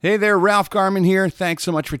Hey there, Ralph Garman here. Thanks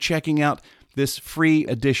so much for checking out this free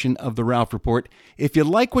edition of The Ralph Report. If you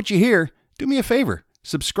like what you hear, do me a favor.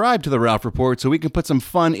 Subscribe to The Ralph Report so we can put some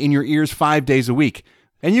fun in your ears 5 days a week.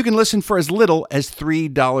 And you can listen for as little as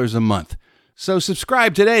 $3 a month. So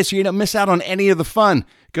subscribe today so you don't miss out on any of the fun.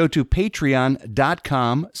 Go to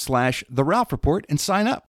patreon.com/The Ralph Report and sign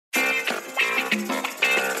up.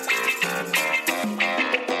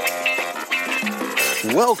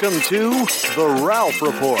 Welcome to The Ralph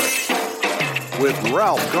Report with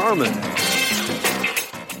Ralph Garman.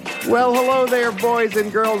 Well, hello there, boys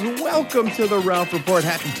and girls. Welcome to The Ralph Report.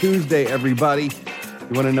 Happy Tuesday, everybody.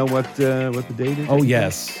 You want to know what the date is? Oh,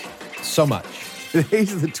 yes. So much.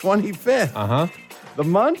 Today's the 25th. Uh-huh. The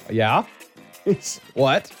month? Yeah? It's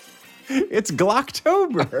Glocktober.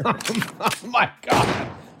 Oh, my God.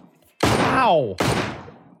 Wow.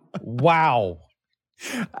 Wow.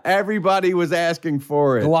 Everybody was asking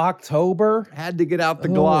for it. Glocktober? Had to get out the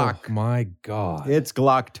Glock. Oh, my God. It's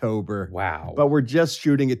Glocktober. Wow. But we're just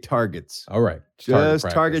shooting at targets. All right. Just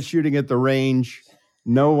target shooting at the range.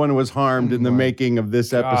 No one was harmed in the making of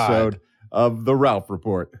this episode of The Ralph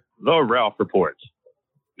Report. The Ralph Report.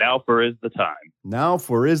 Now for is the time. Now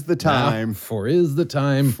for is the time. For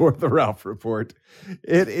The Ralph Report.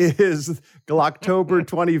 It is Glocktober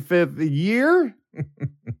 25th year.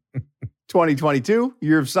 2022,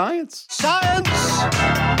 year of science. Science!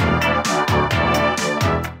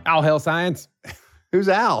 Ow, hell, science. Who's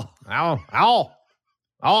Al? Ow,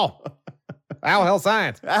 hell,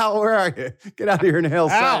 science. Al, where are you? Get out of here and hell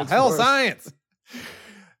science. Hell, science.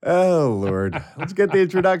 Oh, Lord. Let's get the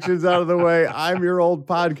introductions out of the way. I'm your old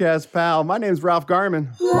podcast pal. My name's Ralph Garman.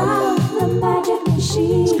 Ralph the Magic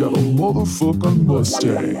Machine. He's got a motherfucking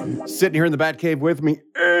Mustang. Sitting here in the Batcave with me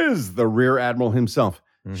is the Rear Admiral himself,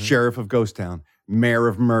 Sheriff of Ghost Town, Mayor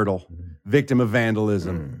of Myrtle, victim of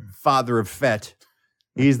vandalism, father of Fett.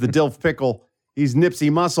 He's the Dilf Pickle. He's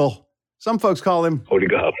Nipsey Muscle. Some folks call him Hody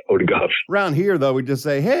Goff. Around here, though, we just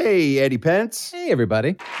say, hey, Eddie Pence. Hey,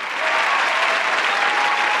 everybody.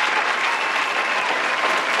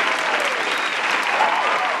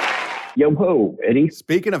 Yo ho, Eddie.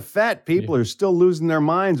 Speaking of fat, people are still losing their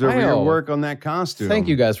minds over your Wow. work on that costume. Thank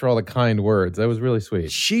you guys for all the kind words. That was really sweet.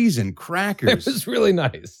 Cheese and It crackers. was really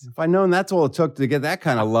nice. If I'd known that's all it took to get that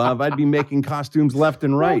kind of love, I'd be making costumes left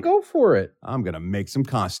and right. Well, go for it. I'm going to make some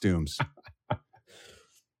costumes.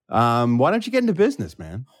 Why don't you get into business,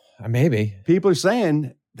 man? Maybe. People are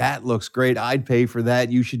saying, that looks great. I'd pay for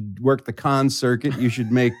that. You should work the con circuit. You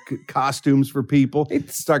should make costumes for people.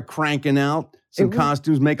 Start cranking out some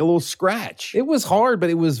costumes, make a little scratch. It was hard, but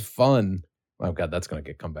it was fun. Oh, God, that's going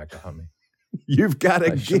to come back to haunt me. You've got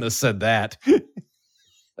a I shouldn't have said that.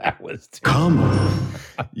 That was Come on.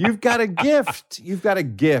 You've got a gift. You've got a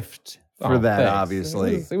gift for that, thanks.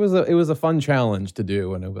 obviously. It was a fun challenge to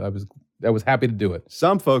do, and I was happy to do it.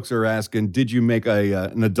 Some folks are asking, did you make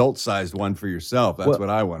an adult-sized one for yourself? That's what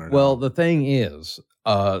I want to know. Well, the thing is,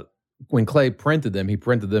 when Clay printed them, he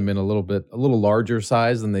printed them in a little larger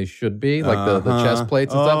size than they should be, like the chest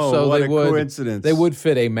plates and stuff. So what a coincidence. They would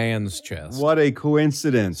fit a man's chest. What a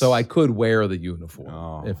coincidence. So I could wear the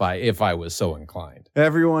uniform if I was so inclined.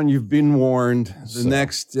 Everyone, you've been warned. The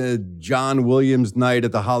next John Williams night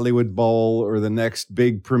at the Hollywood Bowl or the next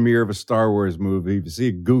big premiere of a Star Wars movie, if you see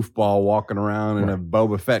a goofball walking around in a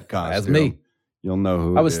Boba Fett costume, That's me. You'll know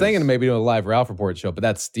who I was it thinking is. of maybe doing a live Ralph Report show, but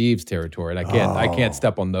that's Steve's territory, and I can't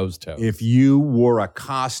step on those toes. If you wore a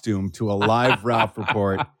costume to a live Ralph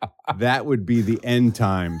Report, that would be the end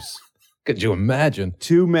times. Could you imagine?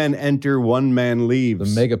 2 men enter, 1 man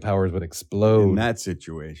leaves. The mega powers would explode. In that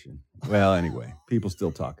situation. Well, anyway, people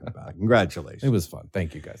still talking about it. Congratulations. It was fun.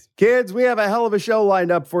 Thank you, guys. Kids, we have a hell of a show lined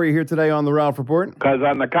up for you here today on the Ralph Report. Because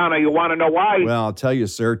on the counter, you want to know why? Well, I'll tell you,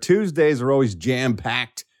 sir. Tuesdays are always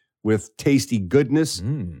jam-packed with tasty goodness.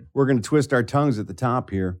 We're going to twist our tongues at the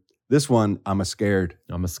top here. This one, I'm scared.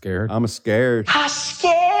 I'm scared.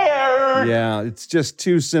 Yeah, it's just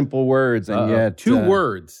 2 simple words, and yet 2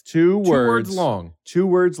 words. 2 words long. 2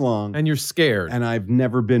 words long. And you're scared. And I've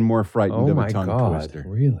never been more frightened of a tongue twister.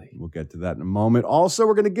 Really? We'll get to that in a moment. Also,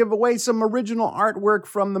 we're going to give away some original artwork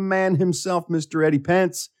from the man himself, Mr. Eddie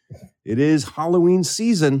Pence. It is Halloween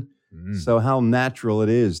season, so how natural it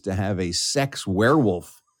is to have a sex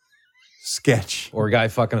werewolf sketch. Or a guy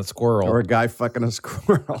fucking a squirrel. Or a guy fucking a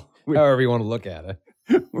squirrel. However you want to look at it.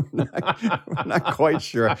 We're not quite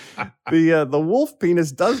sure. The wolf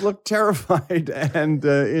penis does look terrified and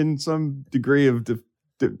in some degree of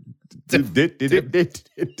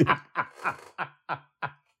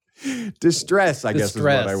distress, I guess is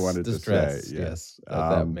what I wanted to say. Yes.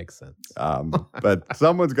 That makes sense. But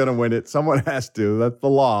someone's going to win it. Someone has to. That's the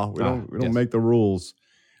law. We don't make the rules.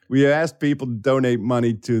 We asked people to donate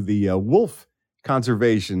money to the Wolf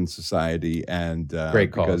Conservation Society, and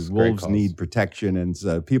Great cause. because Great wolves cause. need protection, and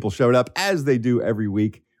people showed up as they do every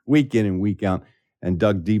week, week in and week out, and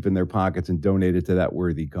dug deep in their pockets and donated to that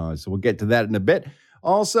worthy cause. So we'll get to that in a bit.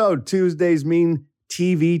 Also, Tuesdays mean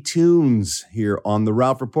TV tunes here on the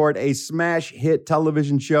Ralph Report, a smash hit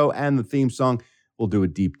television show and the theme song. We'll do a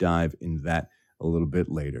deep dive in that a little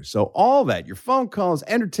bit later. So all that, your phone calls,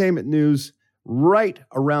 entertainment news, right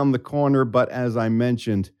around the corner. But as I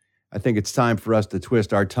mentioned, I think it's time for us to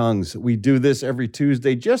twist our tongues. We do this every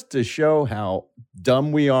Tuesday just to show how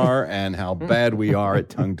dumb we are and how bad we are at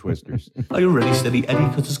tongue twisters. Are you ready, steady Eddie?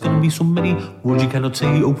 Because there's going to be so many words you cannot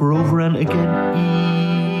say over and again.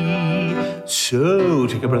 So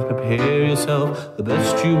take a breath, prepare yourself the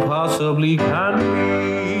best you possibly can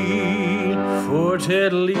be for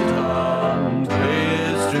Tiddly Tongue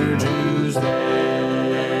Twister Tuesday.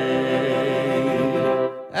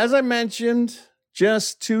 As I mentioned,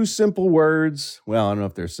 just two simple words. Well, I don't know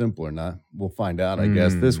if they're simple or not. We'll find out, I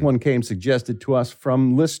guess. This one came suggested to us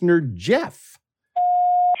from listener Jeff.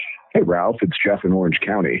 Hey, Ralph, it's Jeff in Orange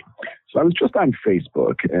County. So I was just on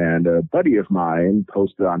Facebook, and a buddy of mine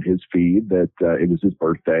posted on his feed that it was his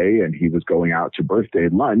birthday, and he was going out to birthday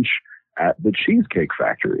lunch at the Cheesecake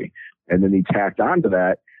Factory. And then he tacked on to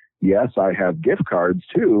that, yes, I have gift cards,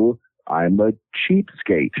 too. I'm a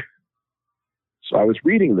cheapskate. So I was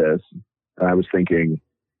reading this, and I was thinking,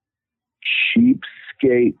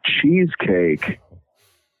 cheapskate cheesecake.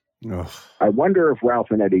 Ugh. I wonder if Ralph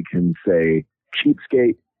and Eddie can say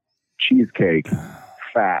cheapskate cheesecake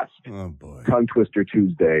fast. Oh, boy. Tongue Twister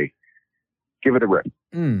Tuesday. Give it a rip.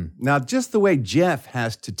 Now, just the way Jeff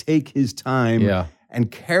has to take his time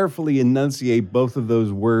and carefully enunciate both of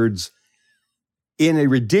those words in a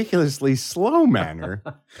ridiculously slow manner.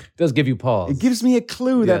 Does give you pause. It gives me a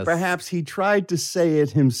clue that Yes. perhaps he tried to say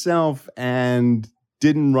it himself and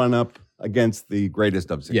didn't run up against the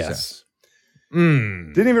greatest of success.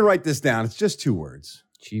 Didn't even write this down. It's just two words.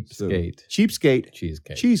 Cheapskate. So, cheapskate.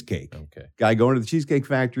 Cheesecake. Cheesecake. Okay. Guy going to the Cheesecake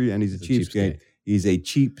Factory, and he's a cheapskate. He's a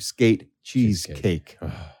cheapskate cheesecake.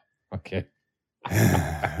 Okay.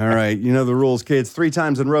 All right. You know the rules, kids. 3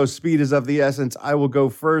 times in a row. Speed is of the essence. I will go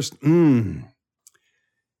first.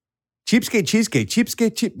 Cheapskate cheesecake.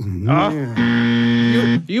 Cheapskate cheap.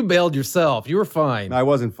 You bailed yourself. You were fine. No, I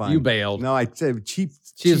wasn't fine. You bailed. No, I said That's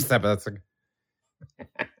a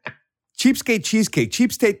cheapskate cheesecake.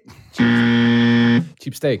 Cheapskate.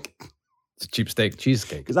 cheap steak. It's a cheap steak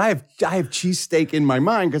cheesecake. Because I have cheesesteak in my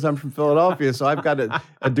mind because I'm from Philadelphia, so I've got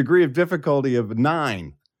a degree of difficulty of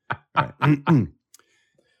 9. All right.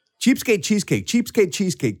 Cheapskate cheesecake. Cheapskate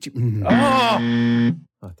cheesecake.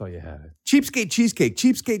 I thought you had it. Cheapskate cheesecake.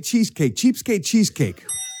 Cheapskate cheesecake. Cheapskate cheesecake.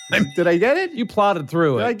 Did I get it? You plotted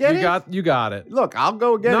through it. Did I get it? You got it. Look, I'll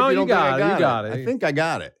go again. No, if you you don't got think it. You got it. I think I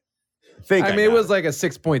got it. I mean, it was like a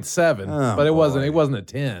 6.7, Oh, but it wasn't. boy. It wasn't a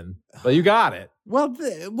 10. But you got it. Well,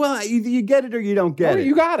 either you get it or you don't get it.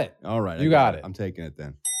 You got it. All right. I You got it. I'm taking it then.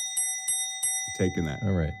 I'm taking that.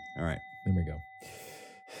 All right. All right. There we go.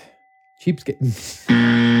 Cheapskate.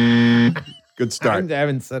 Good start. I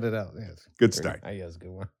haven't said it out. Yes. Good start. Yes,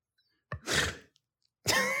 good one.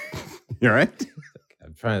 You all right?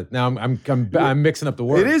 I'm trying to. Now I'm mixing up the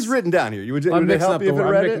words. It is written down here. Would it I'm mixing help up you the if it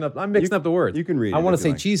words. read I'm mixing up the words. You can read it. I want to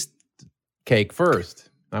if you say like. cheesecake first.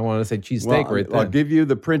 I want to say cheesesteak right there. I'll give you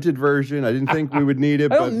the printed version. I didn't think we would need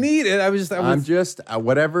it. I don't need it. I'm just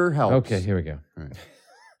whatever helps. Okay, here we go. All right.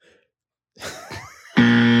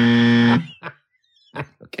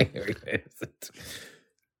 Okay, here we go.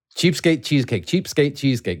 Cheapskate cheesecake. Cheapskate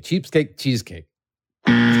cheesecake. Cheapskate cheesecake.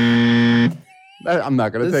 I'm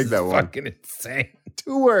not going to This take that is one. fucking insane.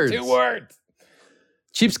 2 words. 2 words.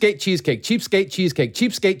 Cheapskate cheesecake. Cheapskate cheesecake.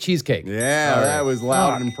 Cheapskate cheesecake. Yeah, All right. that was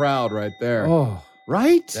loud and proud right there. Oh,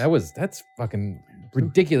 Right? that's fucking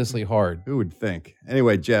ridiculously hard. Who would think?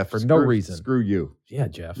 Anyway, Jeff. For no reason. Screw you. Yeah,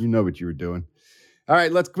 Jeff. You know what you were doing. All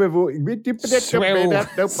right, let's give away.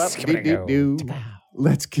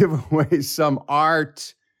 Let's give away some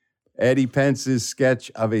art. Eddie Pence's sketch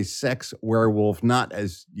of a sex werewolf, not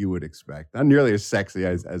as you would expect, not nearly as sexy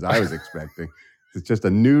as I was expecting. It's just a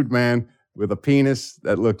nude man with a penis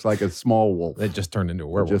that looks like a small wolf. It just turned into a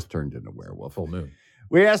werewolf. Just turned into a werewolf. Full moon.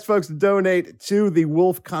 We asked folks to donate to the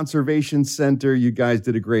Wolf Conservation Center. You guys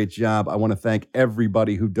did a great job. I want to thank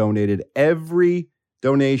everybody who donated. Every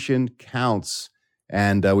donation counts.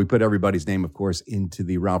 And we put everybody's name, of course, into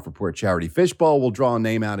the Ralph Report Charity Fishbowl. We'll draw a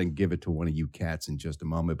name out and give it to one of you cats in just a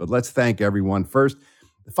moment. But let's thank everyone. First,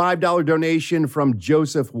 the $5 donation from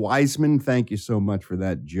Joseph Wiseman. Thank you so much for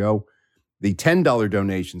that, Joe. The $10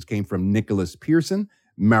 donations came from Nicholas Pearson,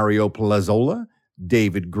 Mario Plazola,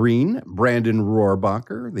 David Green, Brandon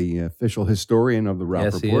Rohrbacher, the official historian of the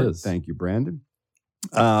Ralph Yes, he Report. is. Thank you, Brandon.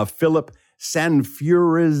 Philip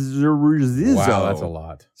Sanfiorizzo. Wow, that's a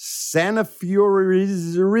lot.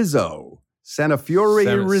 Sanfiorizzo.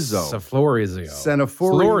 Sanfiorizzo.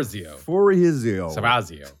 Florizio.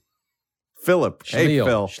 Florizio. Philip. Hey,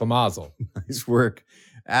 Phil. Schlemazel. Nice work.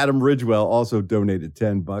 Adam Ridgewell also donated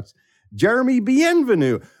 $10. Jeremy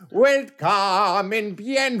Bienvenu. Welcome in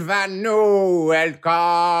Bienvenu.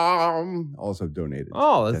 Welcome. Also donated.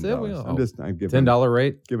 Oh, that's it. $10. I'm giving $10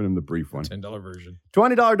 rate. Giving him the brief one. $10 version.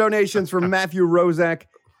 $20 donations from Matthew Rozak,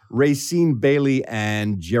 Racine Bailey,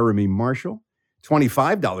 and Jeremy Marshall.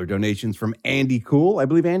 $25 donations from Andy Cool. I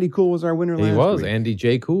believe Andy Cool was our winner last week. He was. Andy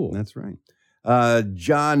J. Cool. That's right.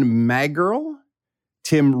 John Maggerl,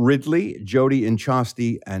 Tim Ridley, Jody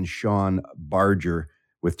Inchosti, and Sean Barger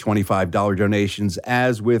with $25 donations,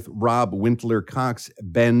 as with Rob Wintler Cox,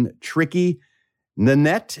 Ben Tricky,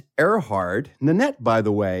 Nanette Earhart. Nanette, by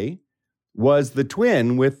the way, was the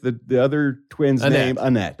twin with the other twin's name,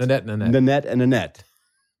 Annette. Nanette and Annette. Nanette and Annette.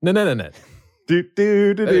 Nanette. Do,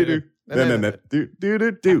 do, do, do, do. Nanette. Do, do,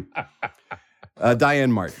 do, do.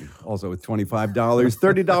 Diane Martin, also with $25.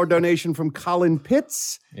 $30 donation from Colin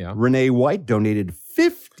Pitts. Yeah. Renee White donated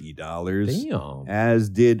 $50. Damn. As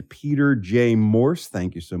did Peter J. Morse.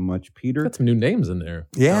 Thank you so much, Peter. Got some new names in there.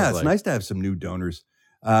 Yeah, Sounds it's like. nice to have some new donors.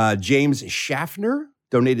 James Schaffner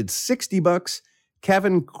donated $60.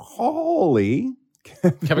 Kevin Cawley.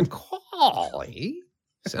 Kevin Cawley?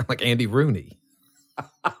 Sound like Andy Rooney.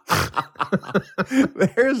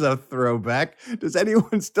 There's a throwback. Does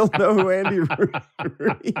anyone still know who Andy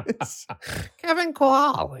Rooney is? Kevin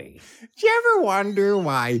Cawley. Do you ever wonder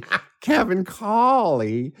why Kevin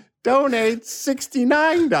Cawley donates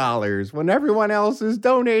 $69 when everyone else is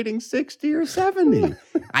donating $60 or $70?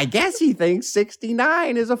 I guess he thinks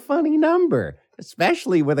 69 is a funny number,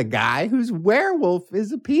 especially with a guy whose werewolf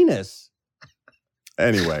is a penis.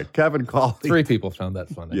 Anyway, Kevin Cawley. 3 people found that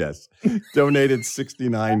funny. Yes. Donated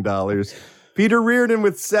 $69. Peter Reardon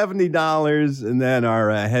with $70. And then our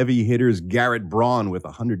heavy hitters, Garrett Braun with a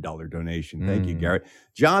 $100 donation. Thank you, Garrett.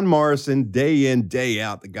 John Morrison, day in, day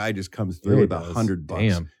out. The guy just comes through with $100.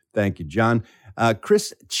 Damn. Thank you, John.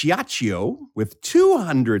 Chris Ciaccio with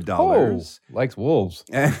 $200. Oh, likes wolves.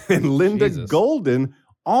 And Linda Jesus. Golden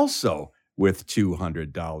also with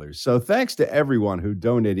 $200. So thanks to everyone who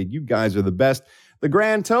donated. You guys are the best. The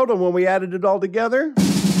grand total, when we added it all together,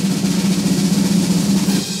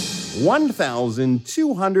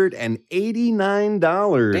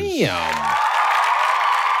 $1,289. Damn.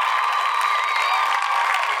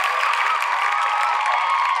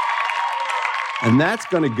 And that's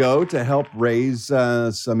going to go to help raise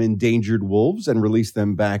some endangered wolves and release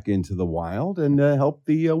them back into the wild and help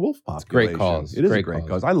the wolf population. Great cause. It is a Great great cause.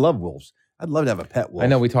 cause. I love wolves. I'd love to have a pet wolf. I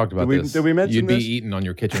know we talked about this. Did we mention You'd this? be eaten on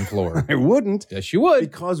your kitchen floor. I wouldn't. Yes, you would.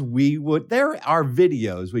 Because we would. There are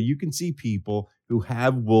videos where you can see people who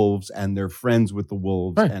have wolves and they're friends with the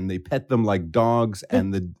wolves and they pet them like dogs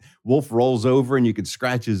and the wolf rolls over and you can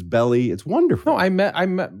scratch his belly. It's wonderful.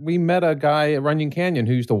 No, we met a guy at Runyon Canyon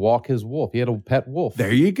who used to walk his wolf. He had a pet wolf.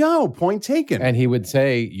 There you go. Point taken. And he would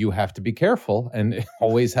say, you have to be careful and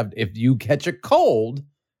always have, if you catch a cold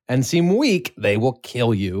and seem weak, they will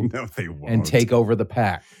kill you. No, they won't. And take over the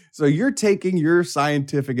pack. So you're taking your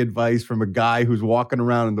scientific advice from a guy who's walking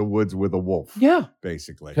around in the woods with a wolf. Yeah.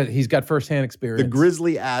 Basically. Because he's got firsthand experience. The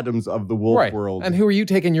Grizzly Adams of the wolf world. And who are you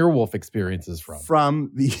taking your wolf experiences from?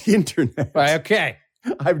 From the internet. Okay.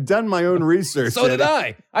 I've done my own research. So did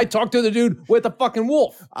I. I talked to the dude with a fucking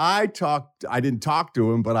wolf. I didn't talk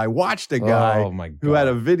to him, but I watched a guy Oh, my God. who had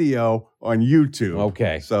a video on YouTube.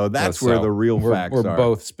 Okay. So that's where the real facts We're are.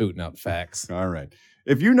 both spooting out facts. All right.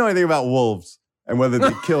 If you know anything about wolves and whether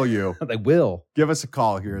they kill you, They will. give us a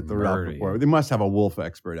call here at the Ralph Murder Report. They must have a wolf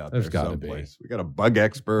expert out There's there gotta be. someplace. We got a bug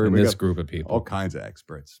expert. In We this got group of people. all kinds of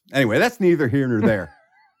experts. Anyway, that's neither here nor there.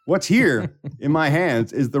 What's here in my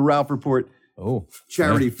hands is the Ralph Report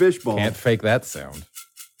charity fishbowl. Can't fake that sound.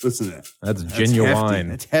 Listen to that. That's genuine. Hefty.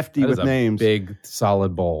 It's hefty That with is a names. Big,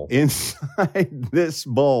 solid bowl. Inside this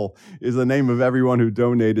bowl is the name of everyone who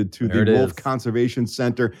donated to There the it Wolf is. Conservation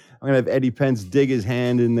Center. I'm going to have Eddie Pence dig his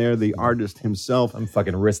hand in there, the artist himself. I'm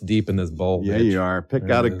fucking wrist deep in this bowl. Yeah, bitch. you are. Pick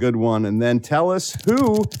There out a it is. good one and then tell us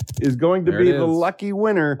who is going to There be it the is. lucky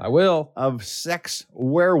winner I will. of Sex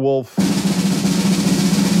Werewolf.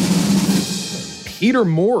 Peter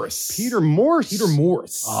Morse. Peter Morse. Peter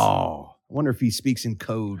Morse. Oh, I wonder if he speaks in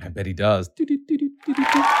code. I bet he does.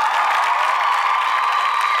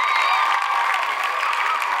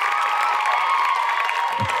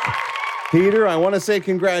 Peter, I want to say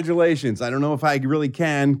congratulations. I don't know if I really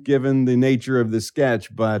can, given the nature of the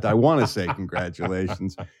sketch, but I want to say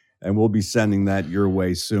congratulations. And we'll be sending that your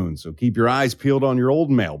way soon. So keep your eyes peeled on your old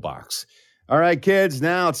mailbox. All right, kids,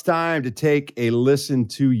 now it's time to take a listen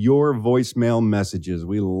to your voicemail messages.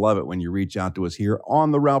 We love it when you reach out to us here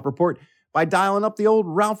on the Ralph Report by dialing up the old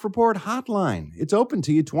Ralph Report hotline. It's open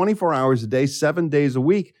to you 24 hours a day, 7 days a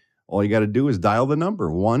week. All you got to do is dial the number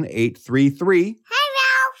 1-833.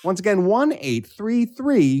 Once again,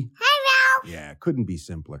 1-833. Hi, Ralph. Yeah, couldn't be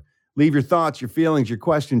simpler. Leave your thoughts, your feelings, your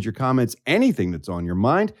questions, your comments, anything that's on your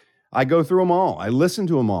mind. I go through them all. I listen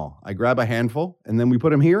to them all. I grab a handful, and then we put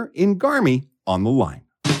them here in Garmy on the line.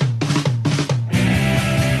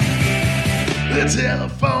 The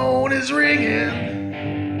telephone is ringing.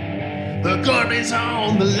 The Garmy's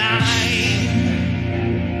on the line.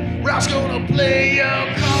 Ralph's gonna play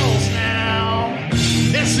your calls now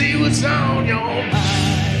and see what's on your mind.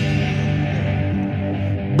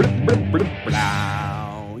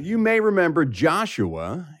 You may remember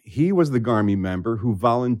Joshua. He was the Garmy member who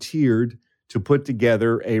volunteered to put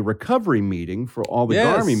together a recovery meeting for all the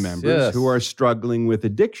Garmy members who are struggling with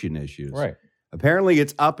addiction issues. Right. Apparently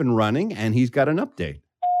it's up and running, and he's got an update.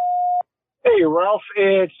 Hey, Ralph,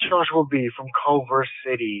 it's Joshua B. from Culver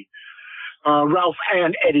City. Ralph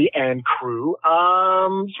and Eddie and crew.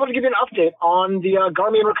 Just want to give you an update on the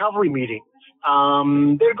Garmy and recovery meetings.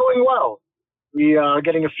 They're going well. We are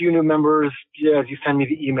getting a few new members as you send me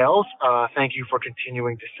the emails. Thank you for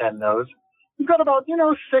continuing to send those. We've got about, 6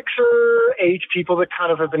 or 8 people that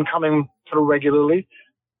kind of have been coming sort of regularly.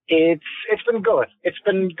 It's been good. It's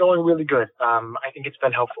been going really good. I think it's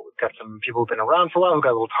been helpful. We've got some people who've been around for a while, who've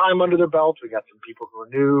got a little time under their belt. We got some people who are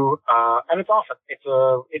new, and it's awesome.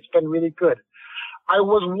 It's been really good. I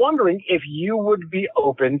was wondering if you would be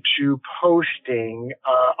open to posting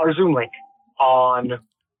our Zoom link on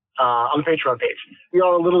the Patreon page. We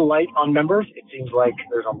are a little light on members. It seems like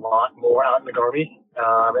there's a lot more out in the Garmy,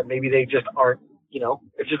 and maybe they just aren't.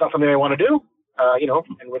 It's just not something they want to do.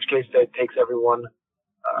 In which case it takes everyone.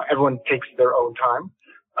 Everyone takes their own time.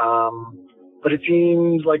 But it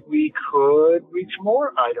seems like we could reach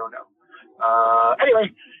more. I don't know.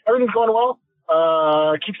 Anyway, everything's going well.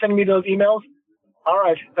 Keep sending me those emails. All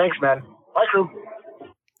right. Thanks, man. Bye, crew.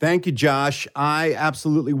 Thank you, Josh. I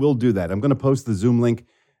absolutely will do that. I'm going to post the Zoom link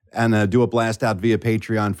and do a blast out via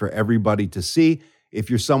Patreon for everybody to see. If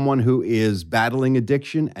you're someone who is battling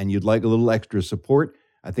addiction and you'd like a little extra support,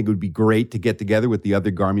 I think it would be great to get together with the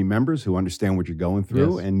other Garmy members who understand what you're going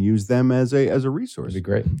through and use them as a resource. It'd be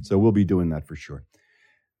great. So we'll be doing that for sure.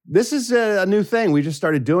 This is a new thing we just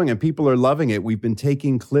started doing, and people are loving it. We've been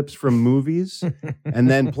taking clips from movies and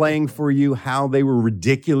then playing for you how they were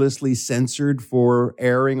ridiculously censored for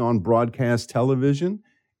airing on broadcast television.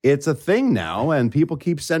 It's a thing now, and people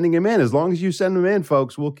keep sending them in. As long as you send them in,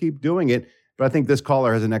 folks, we'll keep doing it. But I think this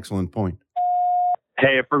caller has an excellent point.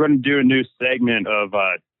 Hey, if we're going to do a new segment of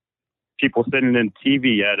people sending in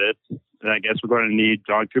TV edits, then I guess we're going to need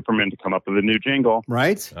John Cooperman to come up with a new jingle.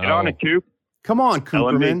 Right? Get on it, Coop. Come on,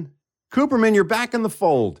 Cooperman. Cooperman, you're back in the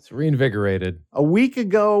fold. It's reinvigorated. A week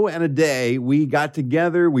ago and a day, we got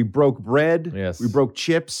together. We broke bread. Yes. We broke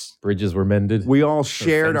chips. Bridges were mended. We all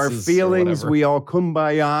shared our feelings. We all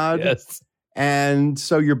kumbaya'd. Yes. And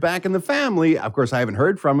so you're back in the family. Of course, I haven't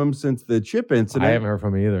heard from him since the chip incident. I haven't heard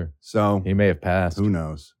from him either. So he may have passed. Who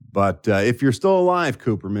knows? But if you're still alive,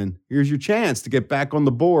 Cooperman, here's your chance to get back on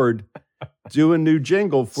the board. Do a new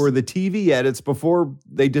jingle for the TV edits before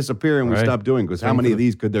they disappear and we stop doing. Because how many of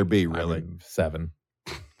these could there be, really? 7.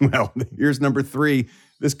 Well, here's number 3.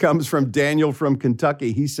 This comes from Daniel from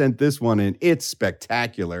Kentucky. He sent this one in. It's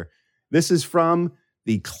spectacular. This is from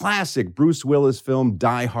the classic Bruce Willis film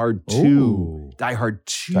Die Hard 2. Ooh. Die Hard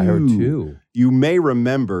 2. Die Hard 2. You may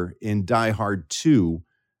remember in Die Hard 2,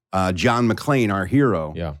 John McClane, our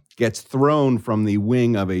hero, gets thrown from the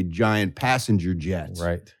wing of a giant passenger jet.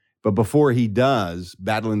 Right. But before he does,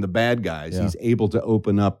 battling the bad guys, he's able to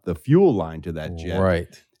open up the fuel line to that jet. Right.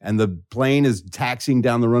 And the plane is taxiing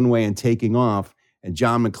down the runway and taking off. And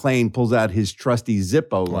John McClane pulls out his trusty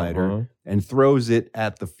Zippo lighter and throws it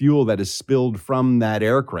at the fuel that is spilled from that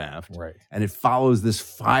aircraft. Right. And it follows this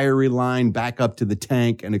fiery line back up to the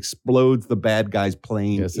tank and explodes the bad guy's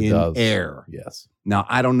plane in air. Yes. Now,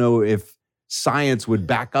 I don't know if science would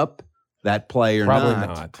back up that play or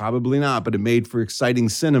not. Probably not, but it made for exciting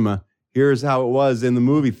cinema. Here's how it was in the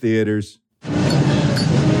movie theaters.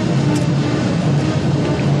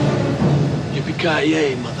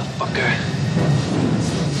 Yippee-ki-yay, motherfucker.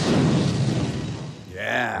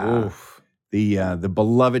 Yeah. Oof. The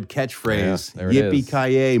beloved catchphrase,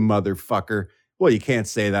 yippee-ki-yay, motherfucker. Well, you can't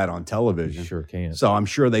say that on television. You sure can. So I'm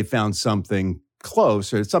sure they found something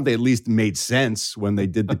close, or something at least made sense when they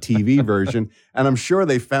did the TV version. And I'm sure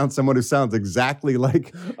they found someone who sounds exactly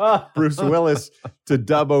like Bruce Willis to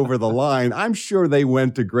dub over the line. I'm sure they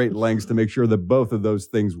went to great lengths to make sure that both of those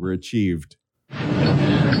things were achieved.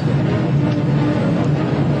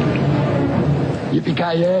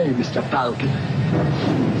 Yippee-ki-yay, Mr. Falcon.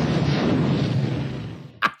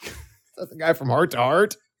 Is that the guy from Heart to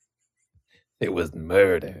Heart? It was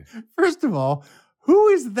murder. First of all, who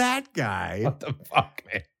is that guy? What the fuck,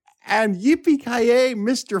 man? And yippee-ki-yay,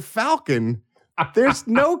 Mr. Falcon. There's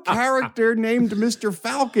no character named Mr.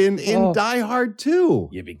 Falcon in Die Hard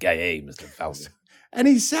 2. Yippee-ki-yay, Mr. Falcon. And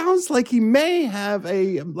he sounds like he may have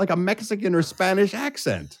a Mexican or Spanish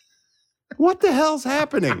accent. What the hell's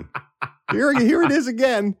happening? Here it is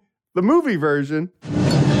again, the movie version.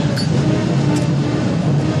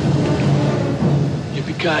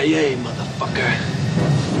 Yippee-ki-yay, motherfucker.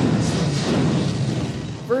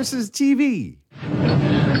 Versus TV.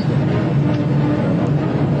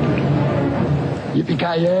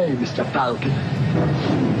 Yippee-ki-yay, Mr. Falcon.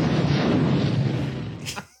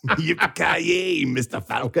 Yippee-ki-yay, Mr.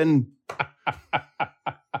 Falcon.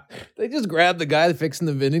 They just grabbed the guy fixing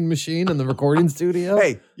the vending machine in the recording studio.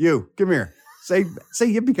 Hey, you, come here. Say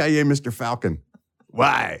yippee-ki-yay, Mr. Falcon.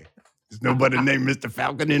 Why? There's nobody named Mr.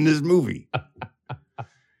 Falcon in this movie.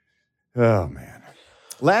 Oh, man.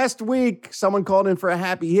 Last week, someone called in for a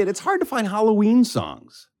happy hit. It's hard to find Halloween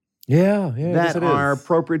songs Yeah, that are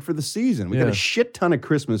appropriate for the season. We got a shit ton of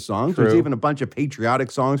Christmas songs. True. There's even a bunch of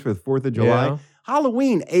patriotic songs for the 4th of July. Yeah.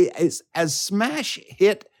 Halloween is as smash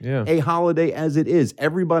hit a holiday as it is.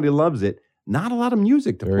 Everybody loves it. Not a lot of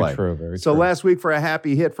music to play. Very true. So last week for a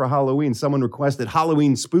happy hit for Halloween, someone requested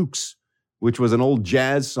Halloween Spooks, which was an old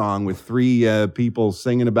jazz song with 3 people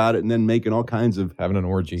singing about it and then making all kinds of having an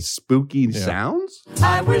orgy, spooky sounds.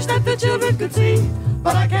 I wish that the children could see,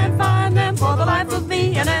 but I can't find them for the life of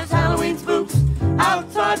me. And there's Halloween spooks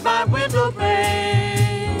outside my window pane.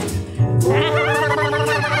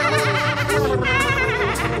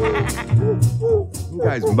 You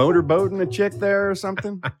guys motorboating a chick there or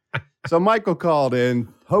something? So Michael called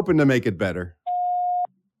in, hoping to make it better.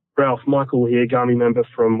 Ralph, Michael here, Army member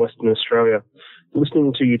from Western Australia.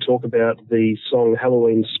 Listening to you talk about the song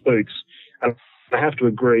Halloween Spooks, and I have to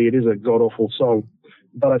agree, it is a god-awful song,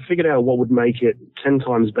 but I figured out what would make it 10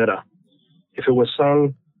 times better if it was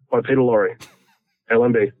sung by Peter Lorre,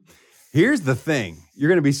 LMB. Here's the thing. You're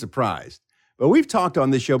going to be surprised. But we've talked on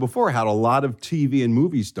this show before how a lot of TV and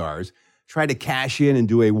movie stars try to cash in and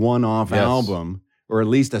do a one-off album, or at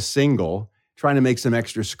least a single, trying to make some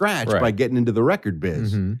extra scratch by getting into the record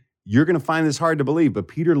biz. Mm-hmm. You're going to find this hard to believe, but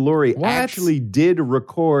Peter Lorre actually did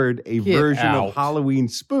record a version of Halloween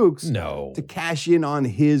Spooks to cash in on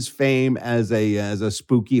his fame as a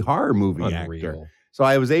spooky horror movie actor. So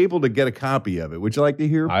I was able to get a copy of it. Would you like to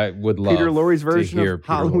hear I would love Peter Lorre's version to hear of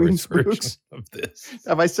Halloween Peter Lorre's Spooks? version of this.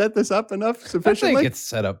 Have I set this up enough sufficiently? I think it's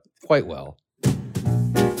set up quite well.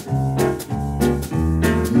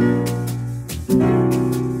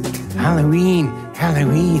 Halloween,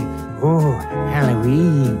 Halloween, oh,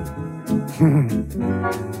 Halloween.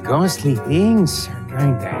 Ghostly things are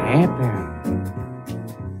going to happen.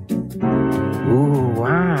 Ooh,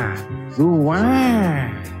 wah, ooh, wah.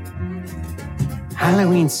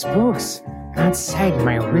 Halloween spooks outside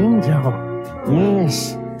my window.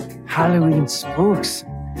 Yes, Halloween spooks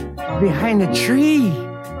behind a tree.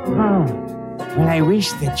 Oh, well, I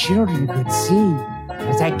wish the children could see,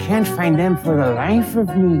 but I can't find them for the life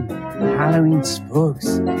of me. Halloween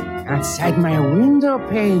spooks outside my window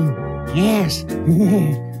pane. Yes.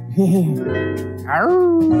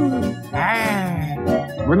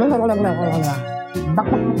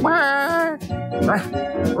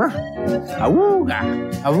 Awooga,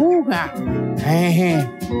 awooga.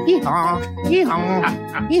 Hee-haw,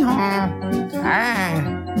 hee-haw, hee-haw.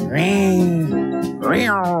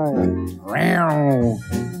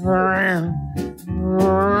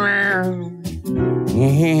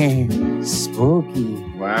 Spooky.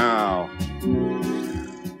 Wow.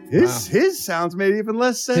 His sounds made even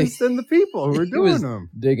less sense than the people who were doing them.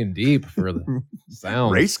 Digging deep for the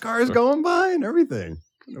sound. Race cars going by and everything.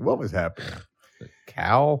 What was happening?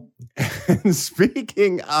 Cow. And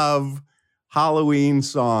speaking of Halloween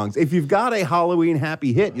songs, if you've got a Halloween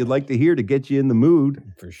happy hit you'd like to hear to get you in the mood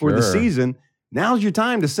for the season, now's your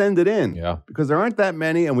time to send it in. Yeah. Because there aren't that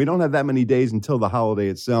many, and we don't have that many days until the holiday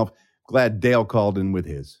itself. Glad Dale called in with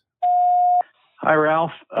his. Hi,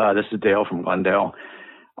 Ralph. This is Dale from Glendale.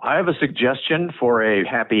 I have a suggestion for a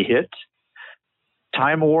happy hit.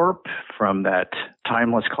 Time Warp from that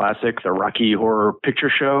timeless classic, the Rocky Horror Picture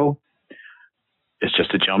Show. It's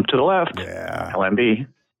just a jump to the left. Yeah. LMB.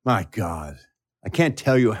 My God. I can't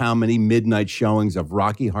tell you how many midnight showings of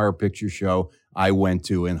Rocky Horror Picture Show I went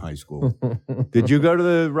to in high school. Did you go to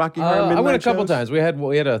the Rocky Horror midnight I went a couple shows? times. We had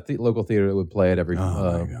a local theater that would play it every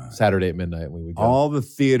Saturday at midnight. We would go. All the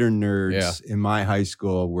theater nerds in my high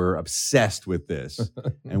school were obsessed with this,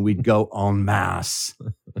 and we'd go en masse.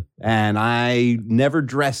 And I never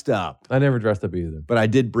dressed up. I never dressed up either. But I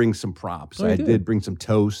did bring some props. Oh, I you did bring some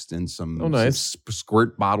toast and some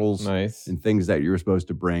squirt bottles and things that you were supposed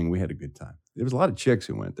to bring. We had a good time. There was a lot of chicks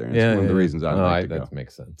who went there. And that's one of the reasons I like to go. That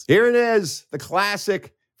makes sense. Here it is, the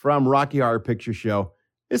classic from Rocky Horror Picture Show.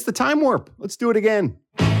 It's the Time Warp. Let's do it again.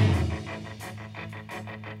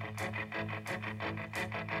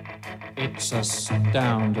 It's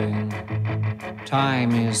astounding.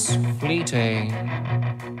 Time is fleeting.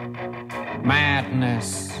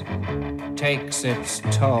 Madness takes its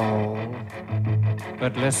toll.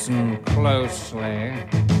 But listen closely.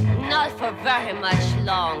 Not for very much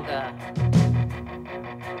longer.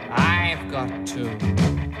 I've got to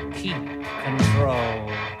keep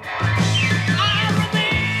control. I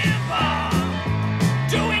remember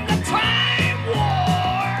doing the time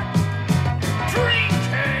war,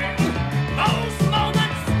 drinking those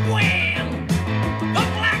moments when the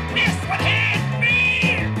blackness would hit me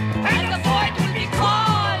and the void would be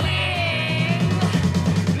calling.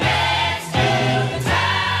 Let's do the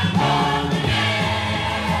time war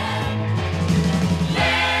again.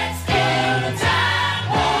 Let's do the time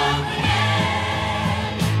war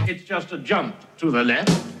again. It's just a jump to the left.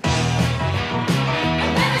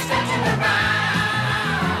 And then a step to the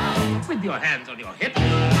right. With your hands on your hips.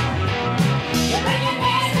 You bring your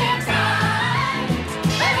knees in tight.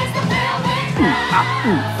 Then it's the velvet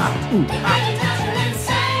glide. You bring it down to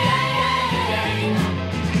insane.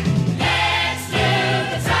 Let's do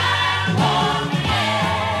the time warp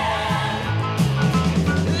again.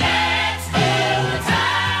 Let's do the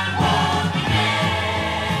time warp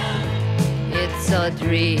again. It's so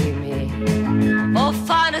dreamy. Oh,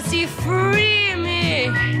 fantasy free me.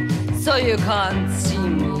 So you can't see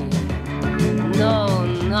me. No,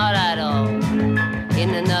 not at all.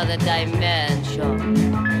 In another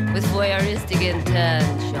dimension. With voyeuristic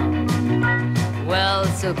intention. Well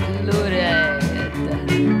secluded.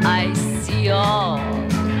 I see all.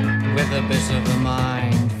 With a bit of a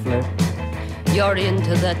mind flip. You're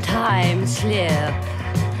into the time slip.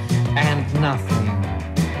 And nothing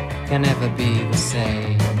can ever be the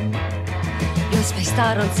same. You're spaced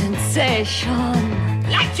out on sensation.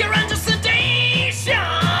 Like you're under sedation.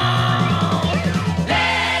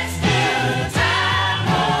 Let's do the time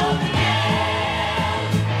warp again.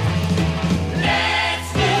 Let's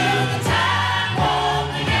do the time warp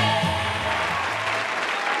again.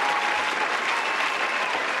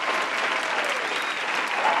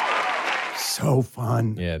 So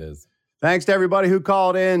fun. Yeah, it is. Thanks to everybody who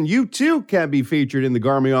called in. You too can be featured in the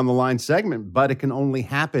Garmy on the Line segment, but it can only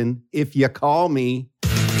happen if you call me.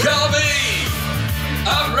 Call me.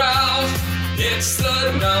 I'm Ralph. It's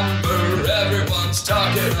the number everyone's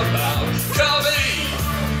talking about. Call me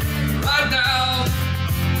right now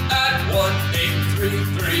at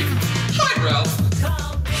 1-833. Hi, Ralph.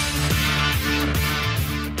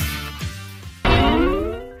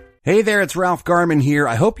 Hey there, it's Ralph Garman here.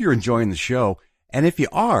 I hope you're enjoying the show. And if you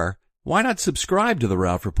are, why not subscribe to the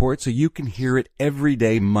Ralph Report so you can hear it every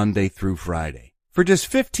day, Monday through Friday? For just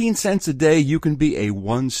 15 cents a day, you can be a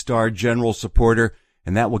one-star general supporter,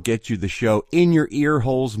 and that will get you the show in your ear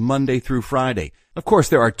holes Monday through Friday. Of course,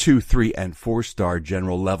 there are 2, 3, and 4-star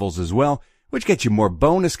general levels as well, which get you more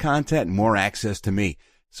bonus content and more access to me.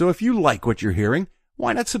 So if you like what you're hearing,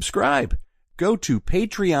 why not subscribe? Go to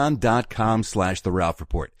patreon.com/The Ralph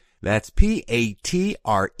Report. That's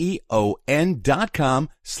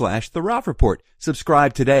patreon.com/The Ralph Report.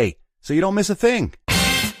 Subscribe today so you don't miss a thing.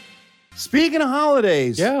 Speaking of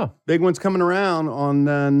holidays, big one's coming around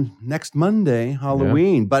on next Monday,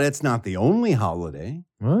 Halloween, but it's not the only holiday.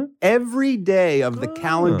 What? Every day of the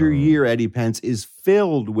calendar year, Eddie Pence, is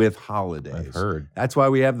filled with holidays. I've heard. That's why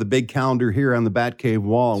we have the big calendar here on the Batcave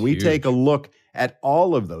wall, and we take a look at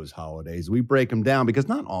all of those holidays. We break them down because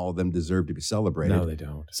not all of them deserve to be celebrated. No, they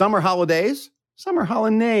don't. Some are holidays, some are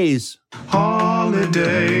holidays.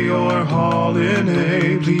 Holiday or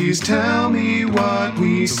holiday, please tell me what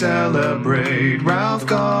we celebrate. Ralph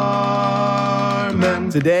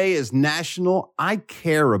Garman. Today is National I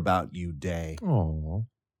Care About You Day. Oh,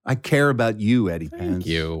 I care about you, Eddie Pence. Thank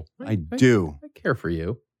you. I do. I care for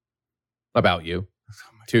you. About you.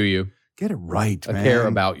 To you. Get it right, man. I care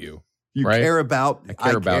about you. You right? care about, I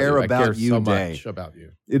care about you so day. much about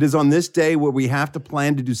you. It is on this day where we have to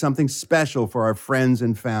plan to do something special for our friends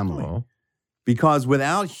and family. Oh. Because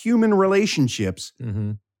without human relationships,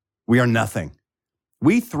 we are nothing.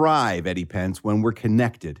 We thrive, Eddie Pence, when we're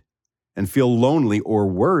connected and feel lonely, or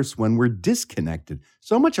worse, when we're disconnected.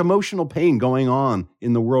 So much emotional pain going on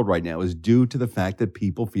in the world right now is due to the fact that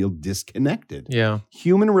people feel disconnected. Yeah.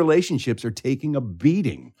 Human relationships are taking a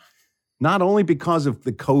beating, not only because of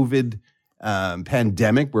the COVID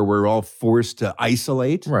pandemic where we're all forced to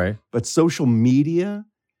isolate, right? But social media.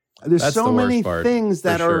 There's That's so the worst many part, things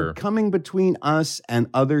that for are sure. coming between us and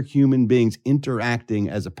other human beings interacting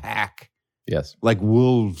as a pack. Yes. Like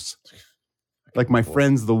wolves. Like my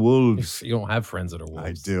friends, the wolves. You don't have friends that are wolves.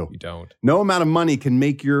 I do. You don't. No amount of money can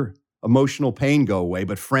make your emotional pain go away,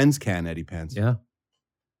 but friends can, Eddie Pence. Yeah.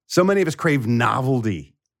 So many of us crave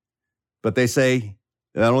novelty, but they say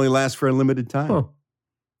that only lasts for a limited time. Huh.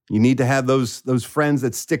 You need to have those friends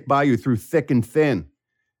that stick by you through thick and thin.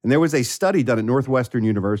 And there was a study done at Northwestern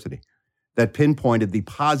University that pinpointed the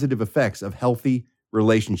positive effects of healthy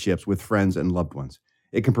relationships with friends and loved ones.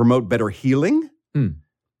 It can promote better healing.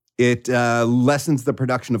 It lessens the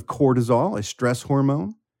production of cortisol, a stress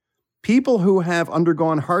hormone. People who have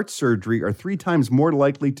undergone heart surgery are 3 times more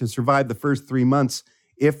likely to survive the first 3 months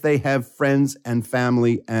if they have friends and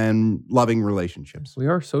family and loving relationships. We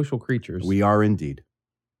are social creatures. We are indeed.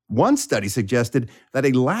 One study suggested that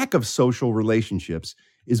a lack of social relationships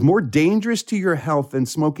is more dangerous to your health than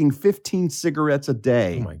smoking 15 cigarettes a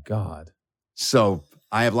day. Oh my God. So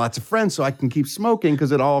I have lots of friends, so I can keep smoking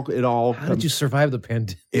because it all. How did you survive the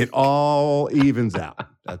pandemic? It all evens out.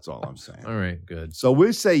 That's all I'm saying. All right, good. So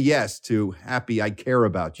we say yes to Happy I Care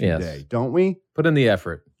About You Yes. Day, don't we? Put in the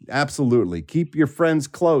effort. Absolutely. Keep your friends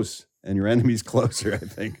close and your enemies closer, I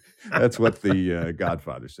think. That's what the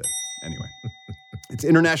Godfather said. Anyway. It's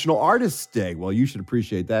International Artists Day. Well, you should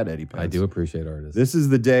appreciate that, Eddie Pence. I do appreciate artists. This is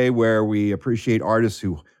the day where we appreciate artists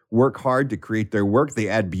who work hard to create their work. They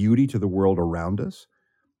add beauty to the world around us.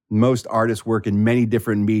 Most artists work in many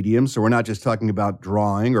different mediums, so we're not just talking about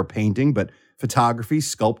drawing or painting, but photography,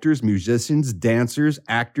 sculptors, musicians, dancers,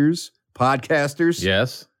 actors, podcasters.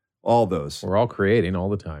 Yes. All those. We're all creating all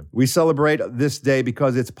the time. We celebrate this day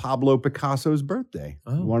because it's Pablo Picasso's birthday.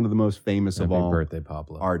 Oh. One of the most famous of Happy all birthday,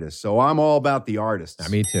 Pablo. artists. So I'm all about the artists.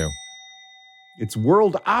 Me too. It's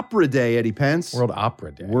World Opera Day, Eddie Pence. World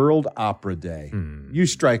Opera Day. World Opera Day. You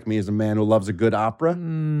strike me as a man who loves a good opera.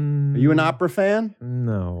 Are you an opera fan?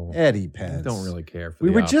 No. Eddie Pence. I don't really care for We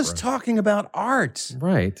the were opera. just talking about art.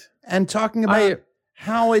 Right. And talking about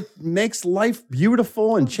how it makes life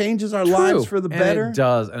beautiful and changes our lives for the better. And it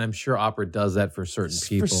does, and I'm sure opera does that for certain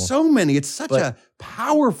people. For so many. It's such a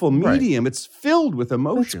powerful medium. It's filled with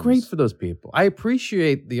emotions. It's great for those people. I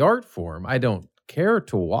appreciate the art form. I don't care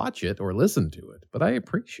to watch it or listen to it, but I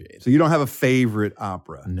appreciate it. So you don't have a favorite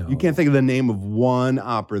opera? No. You can't think of the name of one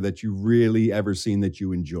opera that you really ever seen that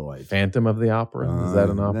you enjoyed? Phantom of the Opera? Is that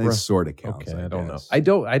an opera? That sort of counts. Okay, I don't know. guess. I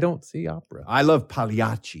don't see opera. I love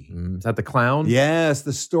Pagliacci. Is that the clown? Yes,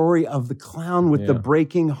 the story of the clown with the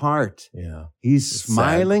breaking heart. Yeah. He's The sad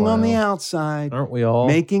smiling on the clown. outside. Aren't we all?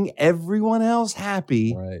 Making everyone else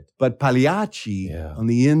happy. Right. But Pagliacci on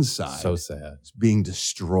the inside So sad. is being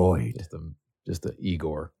destroyed. Just the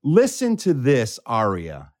Igor. Listen to this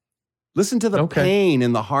aria. Listen to the pain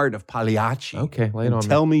in the heart of Pagliacci. Okay, lay it and on me.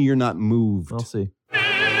 tell me you're not moved. I'll see.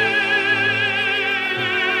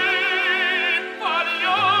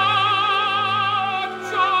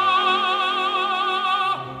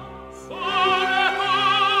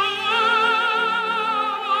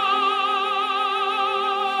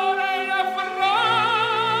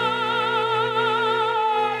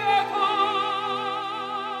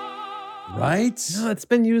 Right? No, it's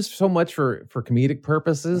been used so much for comedic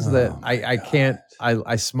purposes that I can't.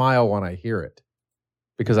 I smile when I hear it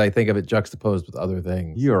because I think of it juxtaposed with other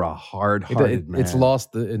things. You're a hard-hearted man. It's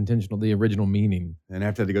lost the original meaning. And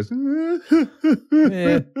after that, he goes, All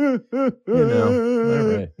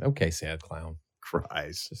right. Okay, sad clown.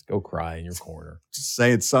 Cries. Just go cry in your corner. Just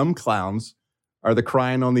saying some clowns are the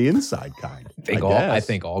crying on the inside kind. I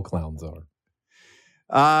think all clowns are.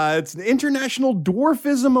 It's an International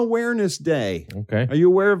Dwarfism Awareness Day. Okay. Are you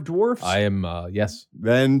aware of dwarfs? I am, yes.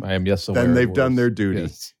 Then I am, yes, aware. Then they've of done dwarves. their duty.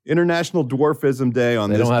 Yes. International Dwarfism Day on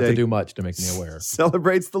They this don't have day to do much to make me aware.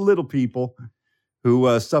 celebrates the little people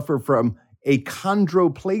who suffer from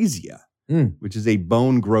achondroplasia, which is a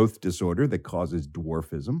bone growth disorder that causes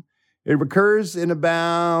dwarfism. It occurs in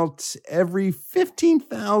about every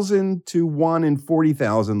 15,000 to 1 in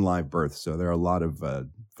 40,000 live births. So there are a lot of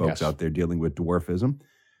folks out there dealing with dwarfism.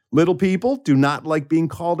 Little people do not like being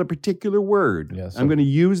called a particular word. Yes. I'm going to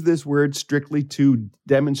use this word strictly to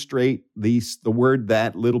demonstrate the word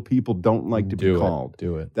that little people don't like to be called.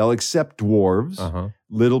 Do it. They'll accept dwarves.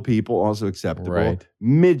 Little people also acceptable. Right.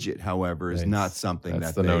 Midget, however, is not something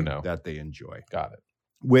That's that the no-no. that they enjoy. Got it.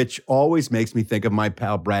 Which always makes me think of my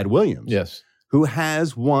pal Brad Williams. Yes. Who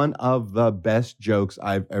has one of the best jokes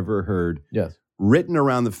I've ever heard. Yes. Written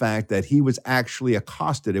around the fact that he was actually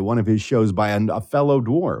accosted at one of his shows by a fellow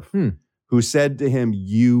dwarf who said to him,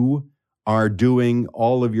 "You are doing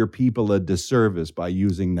all of your people a disservice by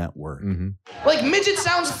using that word." Like midget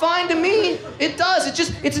sounds fine to me. It does.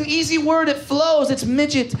 It's an easy word. It flows. It's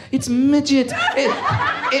midget. It's midget.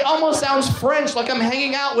 It almost sounds French, like I'm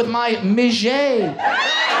hanging out with my midget.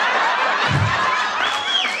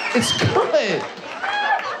 It's good.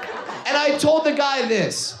 And I told the guy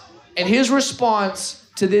this, and his response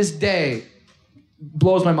to this day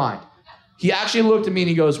blows my mind. He actually looked at me and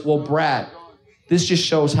he goes, "Well, Brad, this just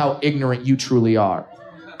shows how ignorant you truly are.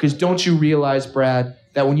 Because don't you realize, Brad,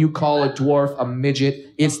 that when you call a dwarf a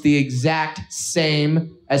midget, it's the exact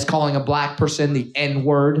same as calling a black person the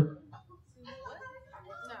N-word?"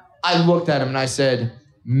 I looked at him and I said,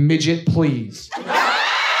 "Midget, please."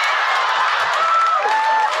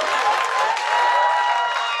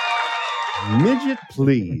 Midget,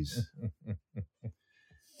 please.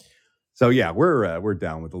 So yeah, we're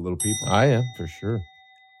down with the little people. I am, for sure.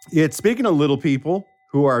 It's speaking of little people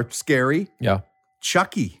who are scary. Yeah.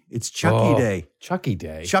 Chucky. It's Chucky Day. Chucky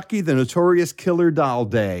Day. Chucky, the notorious killer doll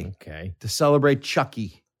day. Okay. To celebrate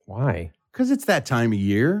Chucky. Why? Because it's that time of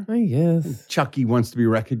year. I guess. Chucky wants to be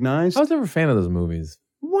recognized. I was never a fan of those movies.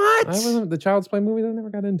 What? The Child's Play movies, I never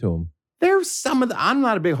got into them. There's some of the... I'm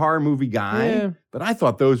not a big horror movie guy, but I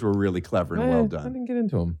thought those were really clever and well I done. didn't get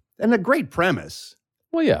into them. And a great premise.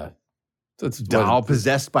 Well, yeah. It's doll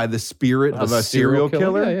possessed by the spirit of a serial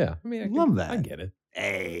killer. Yeah. I mean, I love that. I get it.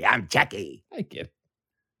 Hey, I'm Chucky. I get it.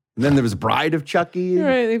 And then there was Bride of Chucky. You're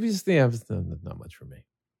right. It was just not much for me.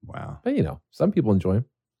 Wow. But some people enjoy them.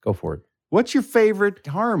 Go for it. What's your favorite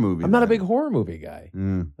horror movie? I'm not a big horror movie guy.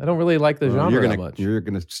 I don't really like the genre that much. You're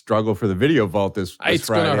going to struggle for the video vault this it's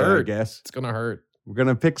Friday, gonna hurt. I guess. It's going to hurt. We're going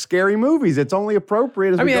to pick scary movies. It's only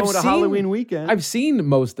appropriate as we go into Halloween weekend. I've seen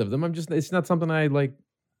most of them. It's not something I like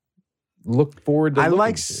look forward to. I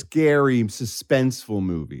like scary, suspenseful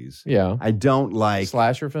movies. Yeah. I don't like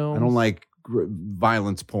slasher films. I don't like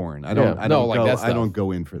violence porn. I don't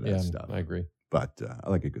go in for that stuff. I agree. But I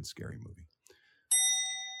like a good scary movie.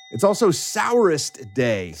 It's also Sourest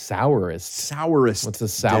Day. Sourest? What's the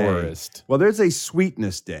sourest? Day. Well, there's a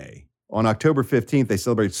Sweetness Day. On October 15th, they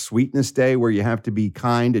celebrate Sweetness Day, where you have to be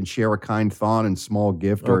kind and share a kind thought and small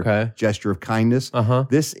gift or gesture of kindness.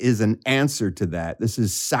 This is an answer to that. This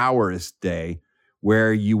is Sourest Day,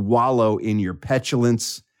 where you wallow in your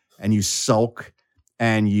petulance and you sulk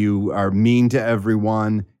and you are mean to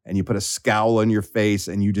everyone and you put a scowl on your face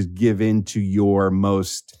and you just give in to your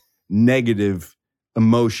most negative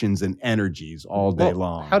emotions and energies all day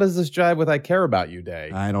long. How does this jive with I Care About You Day?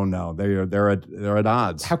 I don't know. They're at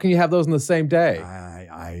odds. How can you have those on the same day?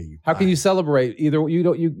 How can you celebrate either?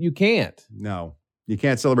 You can't. No, you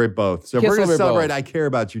can't celebrate both. So if we're going to celebrate I Care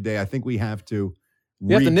About You Day, I think we have to.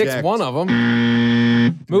 You have to nix one of them.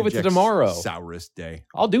 Move it to tomorrow. Sourest Day.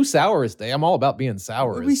 I'll do Sourest Day. I'm all about being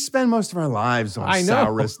sourest. We spend most of our lives on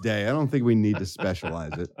Sourest Day. I don't think we need to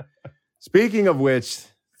specialize it. Speaking of which.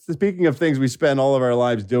 Speaking of things we spend all of our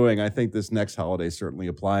lives doing, I think this next holiday certainly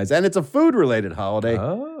applies. And it's a food-related holiday.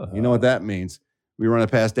 Oh. You know what that means. We run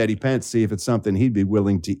it past Eddie Pence, see if it's something he'd be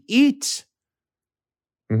willing to eat.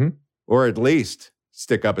 Or at least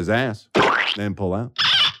stick up his ass, then pull out.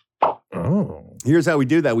 Oh. Here's how we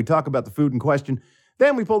do that. We talk about the food in question.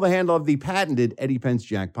 Then we pull the handle of the patented Eddie Pence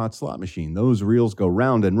jackpot slot machine. Those reels go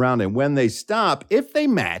round and round, and when they stop, if they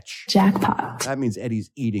match, jackpot. That means Eddie's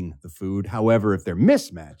eating the food. However, if they're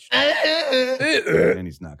mismatched, then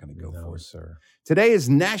he's not going to go for it. Sir. Today is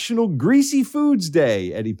National Greasy Foods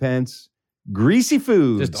Day, Eddie Pence. Greasy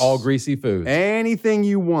foods. Just all greasy foods. Anything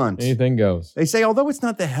you want. Anything goes. They say, although it's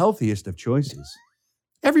not the healthiest of choices,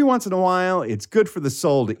 every once in a while, it's good for the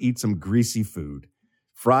soul to eat some greasy food.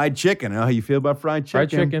 Fried chicken. I know how you feel about fried chicken. Fried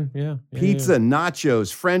chicken, yeah. Pizza,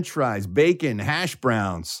 nachos, French fries, bacon, hash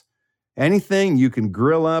browns. Anything you can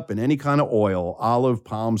grill up in any kind of oil. Olive,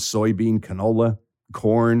 palm, soybean, canola,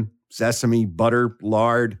 corn, sesame, butter,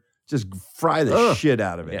 lard. Just fry the shit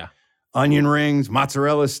out of it. Yeah. Onion rings,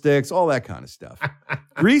 mozzarella sticks, all that kind of stuff.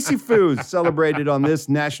 Greasy foods celebrated on this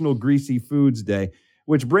National Greasy Foods Day,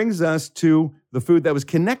 which brings us to the food that was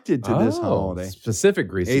connected to this holiday. Specific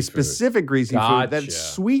greasy food. A specific greasy food that's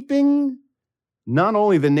sweeping not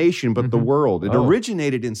only the nation, but the world. It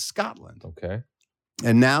originated in Scotland. Okay.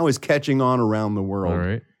 And now is catching on around the world. All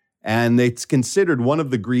right. And it's considered one of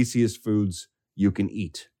the greasiest foods you can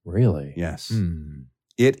eat. Really? Yes.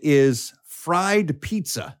 It is fried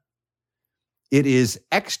pizza. It is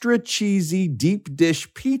extra cheesy deep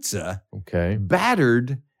dish pizza. Okay.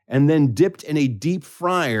 Battered and then dipped in a deep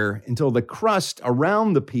fryer until the crust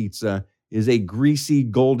around the pizza is a greasy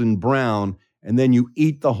golden brown. And then you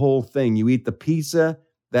eat the whole thing. You eat the pizza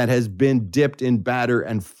that has been dipped in batter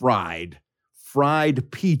and fried. Fried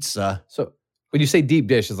pizza. So when you say deep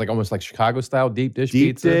dish, it's like almost like Chicago-style deep dish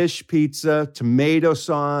pizza? Deep dish pizza, tomato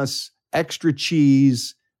sauce, extra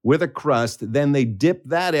cheese with a crust. Then they dip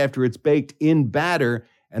that after it's baked in batter,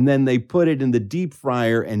 and then they put it in the deep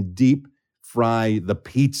fryer and deep fry the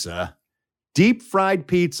pizza. Deep fried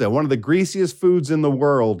pizza, one of the greasiest foods in the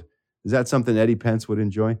world. Is that something Eddie Pence would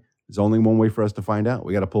enjoy? There's only one way for us to find out.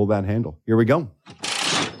 We got to pull that handle. Here we go.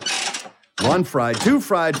 1 fried, 2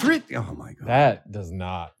 fried, 3. Oh my God. That does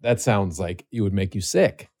not. That sounds like it would make you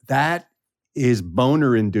sick. That is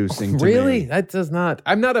boner inducing to Really? me. That does not.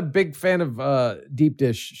 I'm not a big fan of deep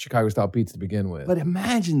dish Chicago style pizza to begin with. But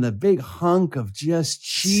imagine the big hunk of just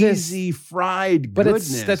cheesy fried But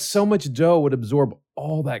goodness. that's so much dough would absorb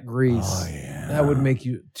all that grease. Oh, yeah. That would make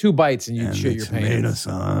you 2 bites and you'd And shit the your tomato pants.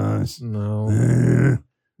 sauce. No.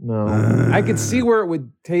 No. I could see where it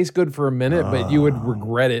would taste good for a minute, but you would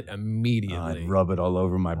regret it immediately. I'd rub it all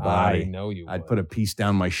over my body. I know you I'd would. put a piece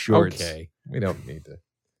down my shorts. Okay. We don't need to.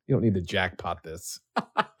 You don't need to jackpot this.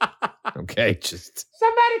 Okay, just.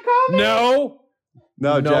 Somebody call me. No.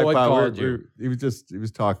 No, one jackpot. called you. He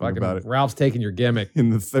was talking Fucking about it Ralph's taking your gimmick. in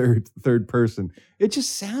the third person. It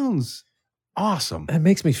just sounds awesome. It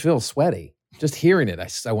makes me feel sweaty. Just hearing it,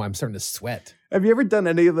 I'm starting to sweat. Have you ever done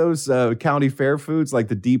any of those county fair foods, like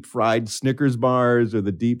the deep fried Snickers bars or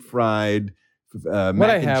the deep fried mac What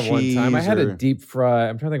I and have one cheese? time, I had or- a deep fry.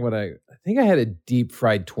 I'm trying to think what I think I had a deep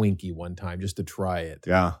fried Twinkie one time just to try it.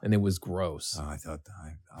 Yeah. And it was gross. Oh, I thought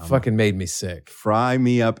Fucking made me sick. Fry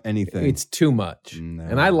me up anything. It's too much. No.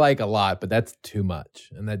 And I like a lot, but that's too much.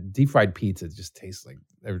 And that deep fried pizza just tastes like,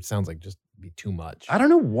 it sounds like just be too much. I don't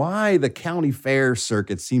know why the county fair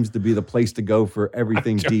circuit seems to be the place to go for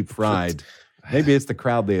everything deep fried. Maybe it's the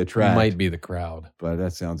crowd they attract. Might be the crowd. But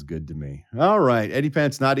that sounds good to me. All right. Eddie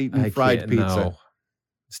Pence not eating fried can't- pizza. no.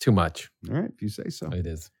 It's too much. All right, if you say so. It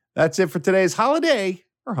is. That's it for today's holiday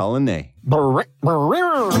or holiday. Holiday or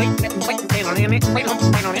holiday,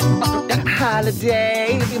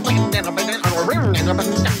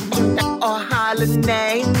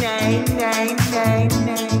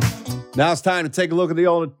 Now it's time to take a look at the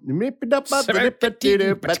old.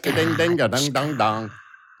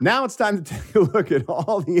 Now it's time to take a look at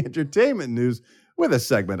all the entertainment news with a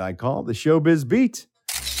segment I call the Showbiz Beat.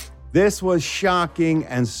 This was shocking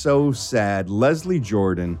and so sad. Leslie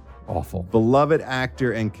Jordan, awful, beloved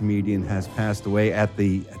actor and comedian, has passed away at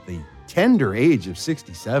the tender age of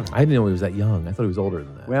 67. I didn't know he was that young. I thought he was older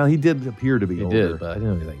than that. Well, he did appear to be He older. did, but I didn't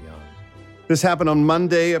know he was that young. This happened on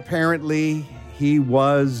Monday, apparently. He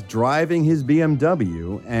was driving his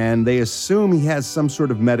BMW, and they assume he has some sort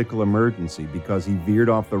of medical emergency because he veered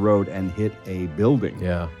off the road and hit a building.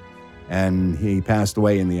 Yeah. And he passed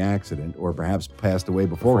away in the accident, or perhaps passed away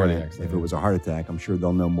Before the beforehand. accident. If it was a heart attack, I'm sure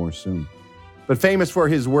they'll know more soon. But famous for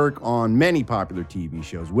his work on many popular TV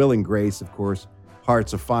shows. Will and Grace, of course,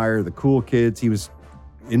 Hearts of Fire, The Cool Kids. He was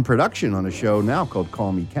in production on a show now called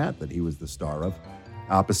Call Me Kat that he was the star of,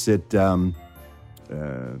 opposite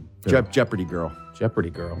Jeopardy Girl. Jeopardy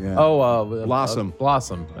Girl. Yeah. Oh, Blossom.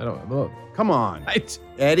 Blossom. I don't know. Come on.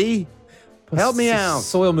 Eddie, help me out.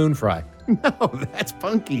 Soil Moon Fry. No, that's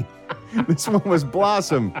Punky. This one was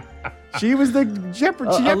Blossom. She was the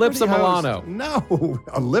Jeopardy Ellipsa host. Milano. No,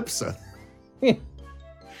 Ellipsa.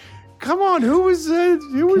 Come on, who was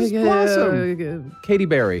Blossom? Katy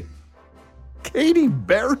Berry. Katy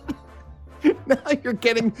Berry? Now you're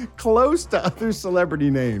getting close to other celebrity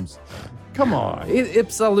names. Come on.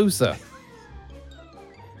 Ipsalusa.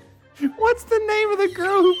 What's the name of the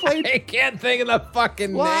girl who played? I can't think of the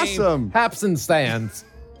fucking Blossom. name. Hapson Stands.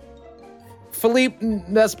 Philippe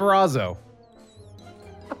Nesperazzo.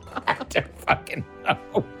 I don't fucking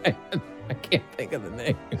know, man. I can't think of the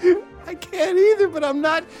name. I can't either, but I'm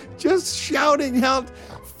not just shouting out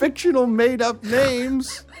fictional made-up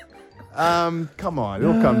names. Come on,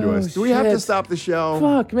 it'll come to us. Do we have to shit. stop the show?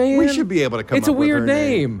 Fuck, man. We should be able to come It's up a with weird her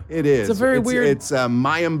name. It is. It's a very weird- It's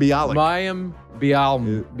Mayim Bialik. Mayim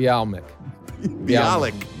Bialmik.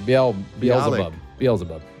 Bialik. Beelzebub.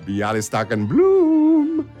 Bialystok and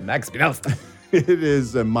Bloom. Max Bielsta. It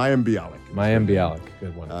is Mayim Bialik. Mayim Bialik,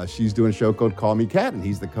 good one. She's doing a show called Call Me Kat, and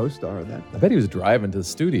he's the co-star of that. I bet he was driving to the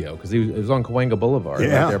studio because it was on Cahuenga Boulevard, right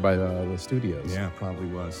there by the studios. Yeah, probably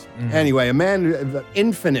was. Anyway, a man of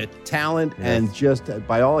infinite talent and just,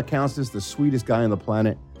 by all accounts, is the sweetest guy on the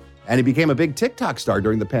planet. And he became a big TikTok star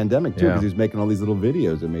during the pandemic, too, because he was making all these little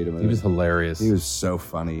videos that made him. He was hilarious. He was so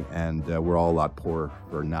funny, and we're all a lot poorer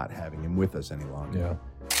for not having him with us any longer. Yeah.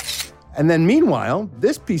 And then meanwhile,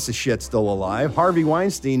 this piece of shit's still alive. Harvey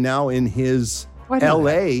Weinstein now in his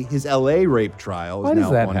LA rape trial is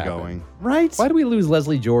now ongoing. Right? Why do we lose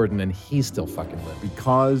Leslie Jordan and he's still fucking living?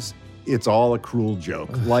 Because it's all a cruel joke.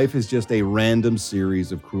 Life is just a random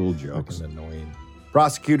series of cruel jokes. Fucking annoying.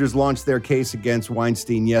 Prosecutors launched their case against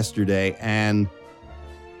Weinstein yesterday, and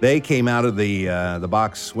they came out of the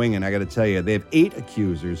box swinging. I got to tell you, they have 8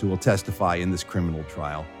 accusers who will testify in this criminal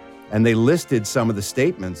trial. And they listed some of the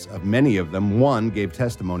statements of many of them. One gave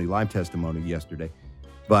testimony, live testimony yesterday.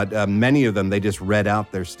 But many of them, they just read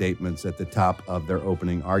out their statements at the top of their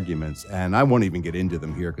opening arguments. And I won't even get into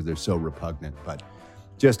them here because they're so repugnant. But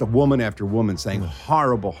just a woman after woman saying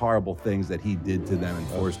horrible, horrible things that he did to them and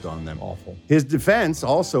forced on them. Awful. His defense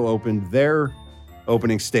also opened their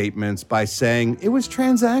opening statements by saying it was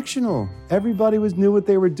transactional. Everybody knew what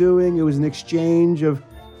they were doing. It was an exchange of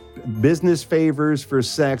business favors for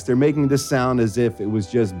sex. They're making this sound as if it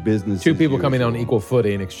was just business. Two people coming on equal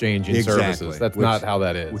footing, exchanging services. That's not how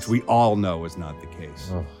that is. Which we all know is not the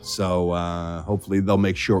case. So hopefully they'll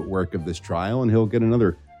make short work of this trial and he'll get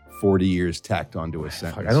another 40 years tacked onto his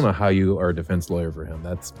sentence. I don't know how you are a defense lawyer for him.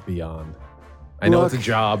 That's beyond. I know it's a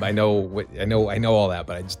job. I know all that,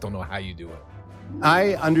 but I just don't know how you do it.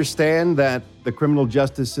 I understand that the criminal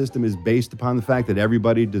justice system is based upon the fact that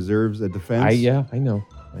everybody deserves a defense. I know.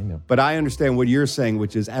 But I understand what you're saying,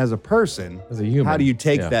 which is as a person, as a human, how do you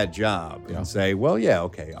take that job and say, well,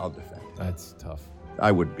 okay, I'll defend. That's tough.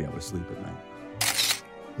 I wouldn't be able to sleep at night.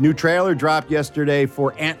 New trailer dropped yesterday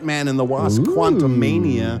for Ant-Man and the Wasp: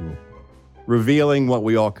 Quantumania, revealing what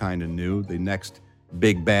we all kind of knew, the next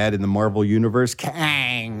big bad in the Marvel Universe,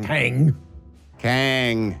 Kang.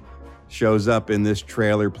 Kang shows up in this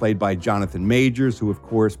trailer, played by Jonathan Majors, who, of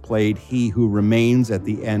course, played He Who Remains at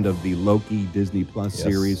the end of the Loki Disney Plus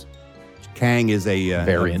series. Kang is a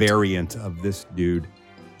variant of this dude,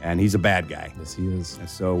 and he's a bad guy. Yes, he is. And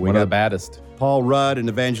so we One got of the baddest. Paul Rudd and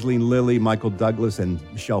Evangeline Lilly, Michael Douglas, and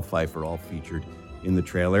Michelle Pfeiffer all featured in the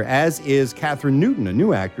trailer, as is Catherine Newton, a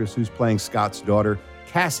new actress who's playing Scott's daughter,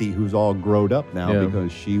 Cassie, who's all grown up now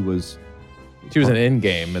because she was... She was an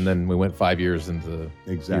Endgame, and then we went 5 years into the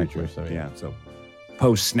Exactly. future. So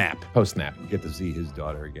post-snap. Get to see his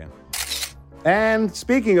daughter again. And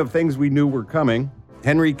speaking of things we knew were coming,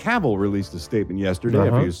 Henry Cavill released a statement yesterday,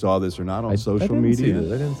 if you saw this or not, on social media. I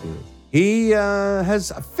didn't see this. He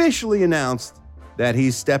has officially announced that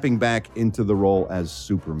he's stepping back into the role as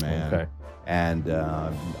Superman. Okay. And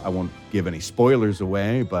I won't give any spoilers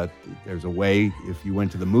away, but there's a way, if you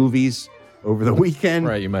went to the movies over the weekend.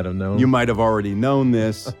 Right, you might have known. You might have already known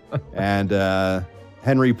this. And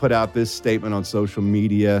Henry put out this statement on social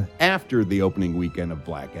media after the opening weekend of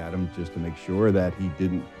Black Adam, just to make sure that he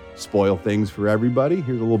didn't spoil things for everybody.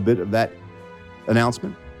 Here's a little bit of that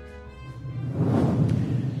announcement.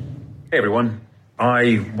 Hey everyone.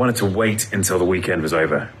 I wanted to wait until the weekend was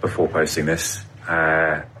over before posting this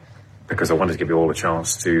because I wanted to give you all a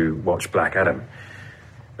chance to watch Black Adam.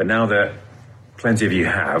 But now that plenty of you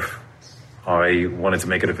have, I wanted to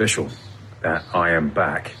make it official that I am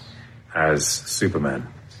back as Superman.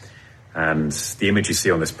 And the image you see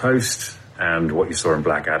on this post and what you saw in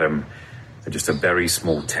Black Adam are just a very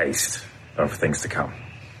small taste of things to come.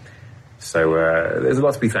 So there's a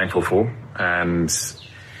lot to be thankful for, and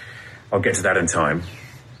I'll get to that in time.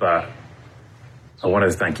 But I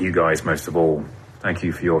want to thank you guys most of all. Thank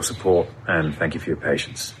you for your support, and thank you for your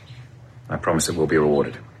patience. I promise it will be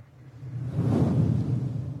rewarded.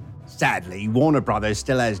 Sadly, Warner Brothers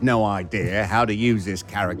still has no idea how to use this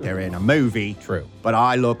character in a movie. True. But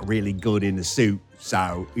I look really good in the suit,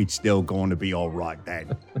 so it's still going to be all right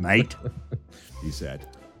then, mate, he said.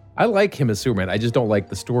 I like him as Superman. I just don't like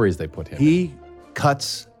the stories they put him in. He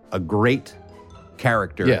cuts a great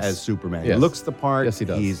character as Superman. He looks the part. Yes, he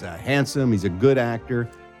does. He's handsome. He's a good actor.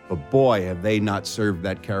 But boy, have they not served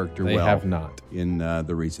that character well. They have not. In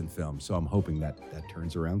the recent film. So I'm hoping that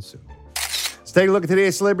turns around soon. Let's take a look at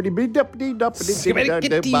today's celebrity. Take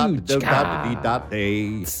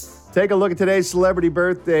a look at today's celebrity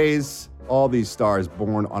birthdays. All these stars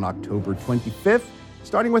born on October 25th,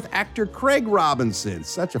 starting with actor Craig Robinson.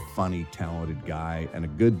 Such a funny, talented guy and a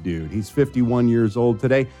good dude. He's 51 years old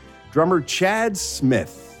today. Drummer Chad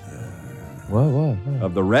Smith. What?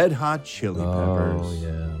 of the Red Hot Chili Peppers. Oh,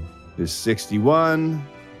 yeah. Is 61.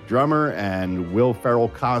 Drummer and Will Ferrell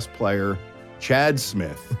cosplayer Chad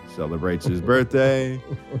Smith celebrates his birthday.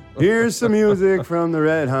 Here's some music from the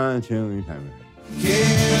Red Hot Chili Peppers.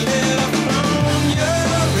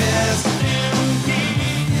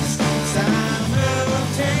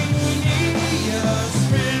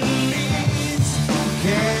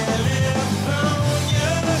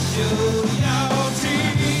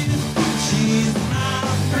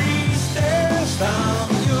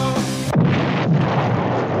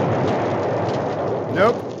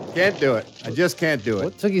 Nope, can't do it. I just can't do it.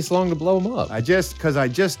 What took you so long to blow him up? I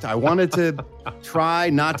wanted to try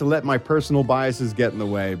not to let my personal biases get in the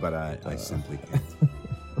way, but I simply can't.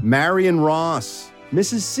 Marion Ross,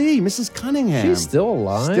 Mrs. Cunningham. She's still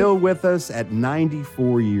alive? Still with us at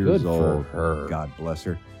 94 years Good old. for her. God bless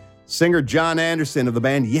her. Singer John Anderson of the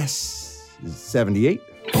band Yes is 78.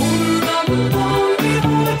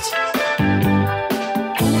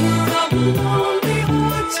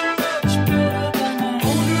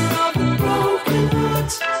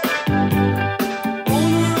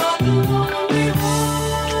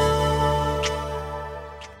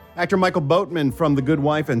 Actor Michael Boatman from The Good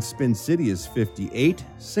Wife and Spin City is 58.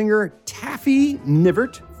 Singer Taffy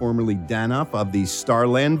Nivert, formerly Danoff of the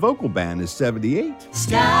Starland Vocal Band, is 78.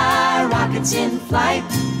 Sky rockets in flight,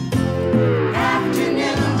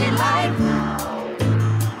 afternoon delight.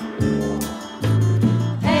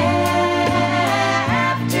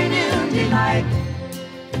 Afternoon delight.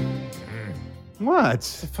 What?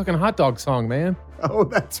 It's a fucking hot dog song, man. Oh,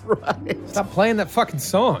 that's right. Stop playing that fucking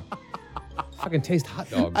song. Fucking taste hot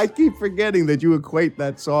dogs. I keep forgetting that you equate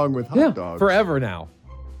that song with hot dogs. Forever now.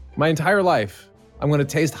 My entire life, I'm going to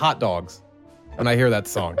taste hot dogs when I hear that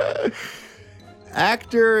song.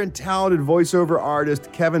 Actor and talented voiceover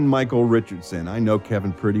artist Kevin Michael Richardson. I know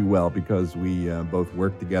Kevin pretty well because we both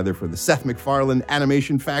worked together for the Seth MacFarlane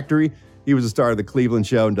Animation Factory. He was a star of the Cleveland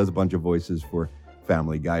Show and does a bunch of voices for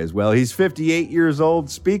Family Guy as well. He's 58 years old.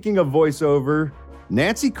 Speaking of voiceover,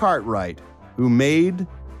 Nancy Cartwright, who made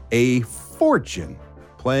a fortune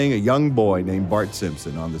playing a young boy named Bart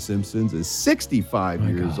Simpson on The Simpsons, is 65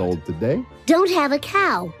 years old today. Don't have a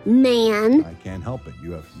cow, man. I can't help it.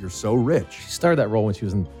 You're so rich. She started that role when she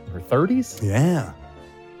was in her 30s? Yeah.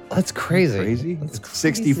 That's crazy. Crazy? That's At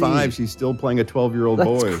 65, she's still playing a 12-year-old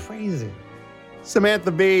boy. That's crazy.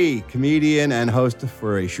 Samantha Bee, comedian and host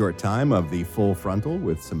for a short time of The Full Frontal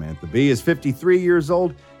with Samantha Bee, is 53 years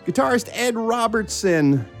old. Guitarist Ed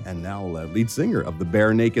Robertson, and now lead singer of the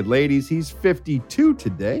Bare Naked Ladies. He's 52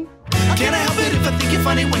 today. Can't I help it if I think you're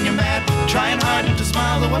funny when you're mad? Trying hard not to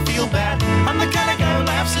smile, though I feel bad. I'm the kind of guy who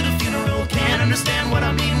laughs at a funeral. Can't understand what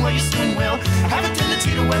I mean, well, you soon will. I have a tendency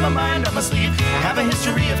to wear my mind on my sleeve. I have a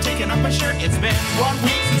history of taking off my shirt. It's been 1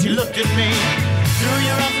 week since you looked at me. Threw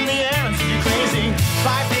your arms in the air and said you're crazy.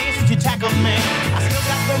 5 days since you tackled me. I still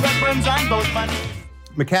got the red burns on both my knees.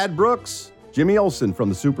 McCad Brooks, Jimmy Olsen from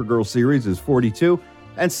the Supergirl series is 42,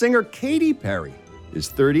 and singer Katy Perry is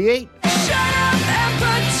 38. Shut up and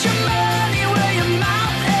put your money where your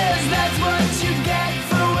mouth is. That's what you get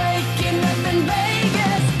for waking up in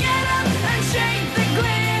Vegas. Get up and shake the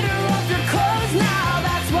glitter off your clothes now.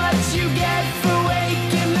 That's what you get for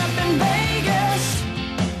waking up in Vegas.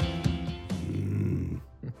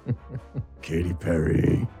 Katy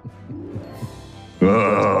Perry.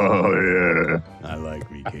 Oh, yeah. I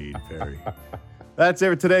like me, Katy Perry. That's it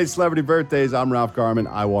for today's Celebrity Birthdays. I'm Ralph Garman.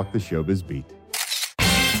 I walk the showbiz beat.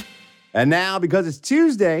 And now, because it's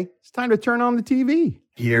Tuesday, it's time to turn on the TV.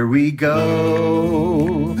 Here we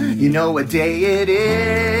go. You know what day it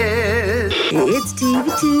is. It's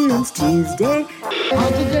TV Tunes Tuesday.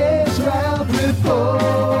 On today's Ralph Report.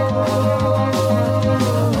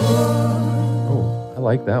 Oh, I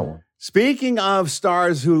like that one. Speaking of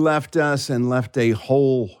stars who left us and left a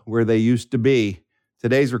hole where they used to be,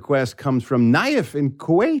 today's request comes from Naif in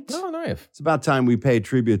Kuwait. Oh, Naif. It's about time we pay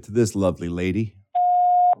tribute to this lovely lady.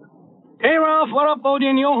 Hey, Ralph. What up, Bodie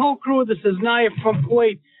and your whole crew? This is Naif from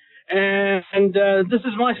Kuwait. And this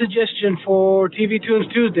is my suggestion for TV Tunes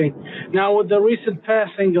Tuesday. Now, with the recent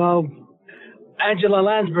passing of Angela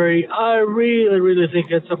Lansbury, I really think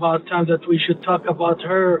it's about time that we should talk about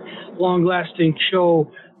her long-lasting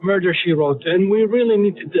show, Murder, She Wrote. And we really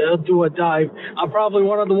need to do a dive on probably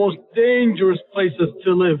one of the most dangerous places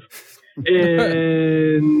to live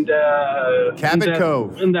in Cabot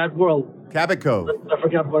Cove. In that world. Cabot Cove. I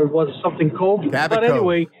forgot what it was, something Cove. Cabot But Cove.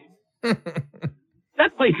 anyway,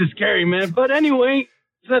 that place is scary, man. But anyway,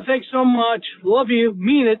 so thanks so much. Love you.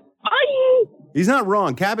 Mean it. Bye. He's not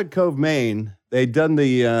wrong. Cabot Cove, Maine. They've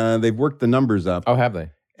worked the numbers up. Oh, have they?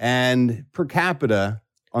 And per capita,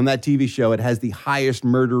 on that TV show, it has the highest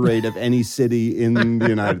murder rate of any city in the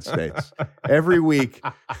United States. Every week,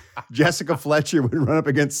 Jessica Fletcher would run up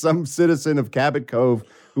against some citizen of Cabot Cove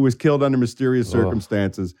who was killed under mysterious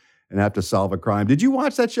circumstances and have to solve a crime. Did you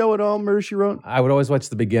watch that show at all, Murder, She Wrote? I would always watch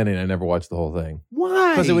the beginning. I never watched the whole thing.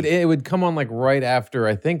 Why? Because it would come on like right after,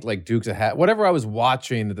 I think, like Dukes of Hazzard. Whatever I was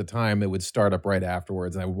watching at the time, it would start up right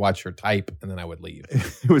afterwards, and I would watch her type, and then I would leave.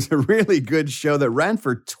 It was a really good show that ran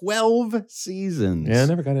for 12 seasons. Yeah, I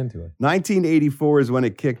never got into it. 1984 is when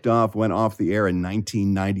it kicked off, went off the air in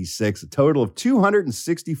 1996. A total of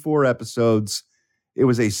 264 episodes. It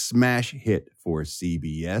was a smash hit for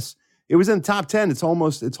CBS. It was in the top 10 its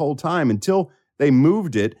whole time until they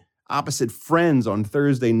moved it opposite Friends on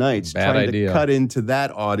Thursday nights, Bad trying idea. to cut into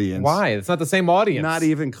that audience. Why? It's not the same audience. Not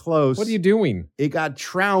even close. What are you doing? It got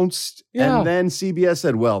trounced, Yeah. and then CBS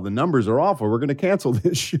said, well, the numbers are awful. We're going to cancel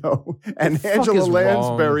this show. And The fuck Angela is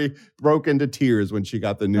Lansbury broke into tears when she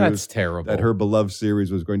got the news That's terrible. that her beloved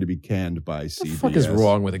series was going to be canned by CBS. What the fuck is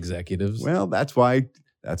wrong with executives? Well, that's why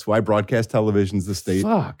broadcast television's the state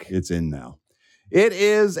it's in now. It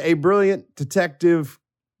is a brilliant detective,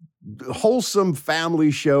 wholesome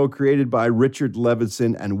family show created by Richard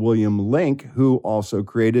Levinson and William Link, who also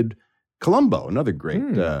created Columbo, another great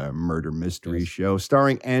murder mystery show,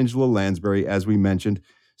 starring Angela Lansbury, as we mentioned,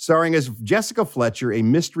 starring as Jessica Fletcher, a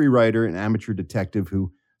mystery writer and amateur detective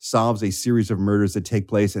who solves a series of murders that take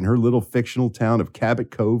place in her little fictional town of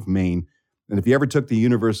Cabot Cove, Maine. And if you ever took the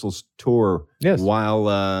Universal tour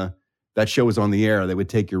while that show was on the air, they would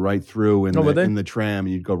take you right through in the tram,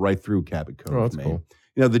 and you'd go right through Cabot Cove, Maine. Cool.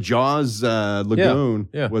 You know, the Jaws Lagoon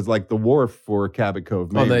was like the wharf for Cabot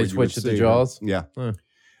Cove, Maine. Oh, they where you would switched it to see Jaws? Yeah. Huh.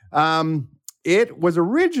 It was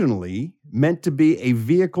originally meant to be a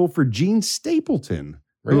vehicle for Gene Stapleton,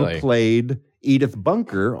 Really? who played Edith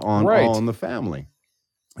Bunker on All in the Family.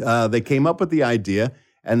 They came up with the idea,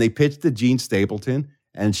 and they pitched to Gene Stapleton,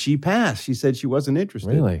 and she passed. She said she wasn't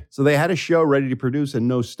interested. Really? So they had a show ready to produce and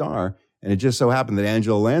no star. And it just so happened that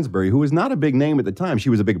Angela Lansbury, who was not a big name at the time, she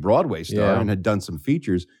was a big Broadway star and had done some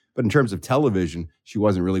features. But in terms of television, she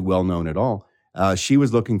wasn't really well known at all. She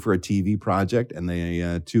was looking for a TV project, and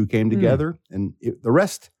they two came together. And the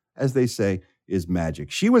rest, as they say, is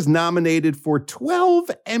magic. She was nominated for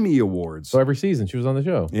 12 Emmy Awards. So every season she was on the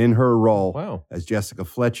show. In her role as Jessica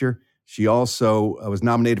Fletcher. She also was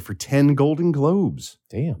nominated for 10 Golden Globes.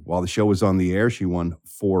 Damn. While the show was on the air, she won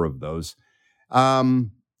 4 of those.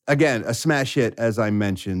 Again, a smash hit, as I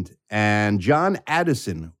mentioned. And John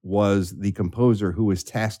Addison was the composer who was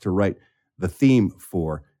tasked to write the theme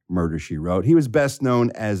for Murder, She Wrote. He was best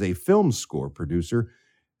known as a film score producer.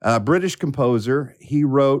 British composer. He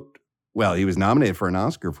was nominated for an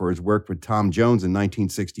Oscar for his work with Tom Jones in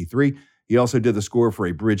 1963. He also did the score for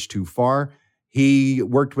A Bridge Too Far. He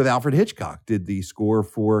worked with Alfred Hitchcock, did the score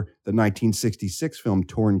for the 1966 film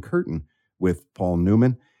Torn Curtain with Paul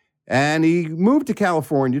Newman. And he moved to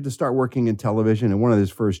California to start working in television. And one of his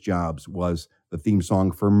first jobs was the theme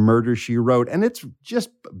song for Murder, She Wrote. And it's just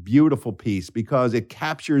a beautiful piece because it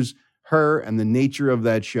captures her and the nature of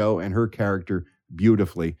that show and her character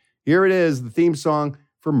beautifully. Here it is, the theme song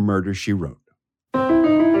for Murder, She Wrote.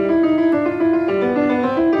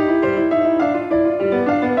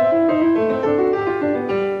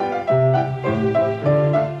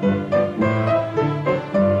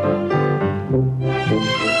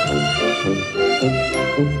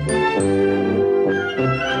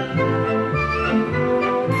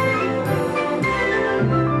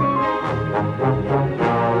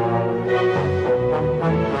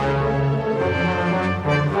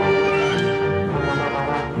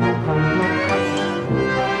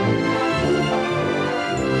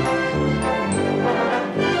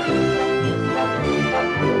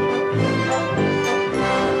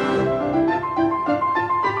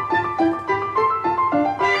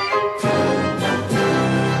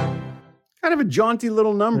 Kind of a jaunty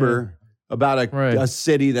little number about a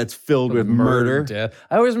city that's filled with murder. Death.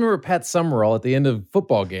 I always remember Pat Summerall at the end of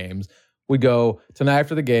football games would go, tonight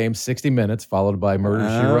after the game, 60 minutes, followed by Murder,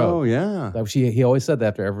 She Wrote. Oh, yeah. He always said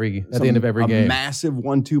that at the end of every game. A massive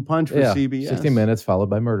 1-2 punch for CBS. 60 minutes, followed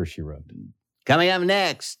by Murder, She Wrote. Coming up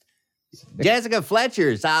next, Jessica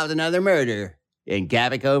Fletcher solves another murder in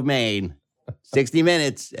Cabot Cove, Maine. 60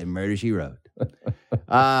 minutes and Murder, She Wrote.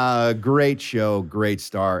 Great show, great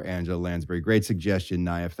star, Angela Lansbury. Great suggestion,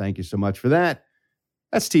 Naif. Thank you so much for that.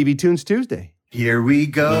 That's TV Tunes Tuesday. Here we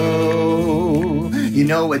go. You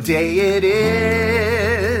know what day it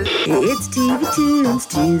is. It's TV Tunes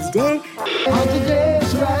Tuesday. On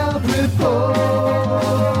today's Ralph Report.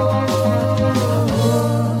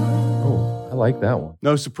 I like like that one.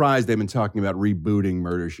 No surprise they've been talking about rebooting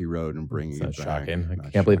Murder, She Wrote and bringing it back. Shocking. I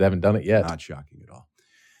Not can't believe they haven't done it yet. Not shocking at all.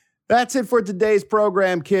 That's it for today's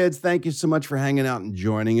program, kids. Thank you so much for hanging out and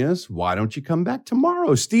joining us. Why don't you come back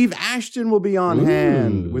tomorrow? Steve Ashton will be on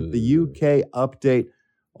hand with the UK update.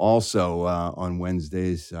 Also on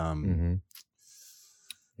Wednesdays. I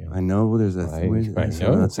know there's a I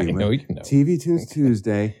know you know. TV Tunes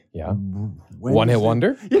Tuesday. Yeah. One Hit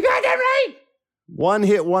Wonder? You got that right. One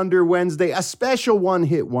Hit Wonder Wednesday, a special One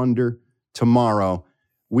Hit Wonder tomorrow.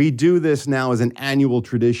 We do this now as an annual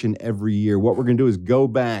tradition every year. What we're going to do is go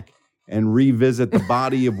back and revisit the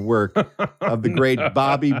body of work of the great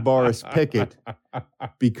Bobby Boris Pickett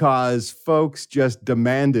because folks just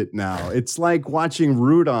demand it now. It's like watching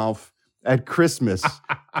Rudolph at Christmas.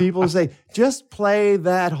 People say, just play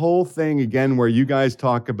that whole thing again where you guys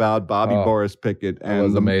talk about Bobby Boris Pickett and,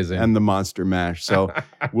 was amazing. And the Monster Mash. So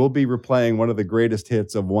we'll be replaying one of the greatest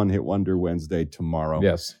hits of One Hit Wonder Wednesday tomorrow.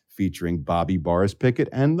 Yes. Featuring Bobby Boris Pickett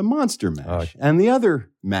and the Monster Mash and the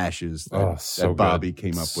other mashes that Bobby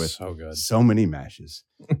came up with. So good. So many mashes.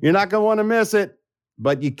 You're not going to want to miss it,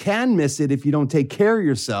 but you can miss it if you don't take care of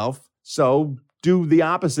yourself. So do the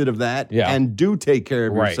opposite of that and do take care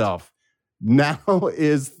of yourself. Now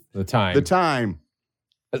is the time. The time.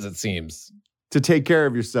 As it seems. To take care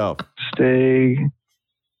of yourself. Stay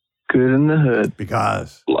good in the hood.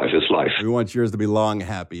 Because life is life. We want yours to be long,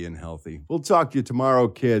 happy, and healthy. We'll talk to you tomorrow,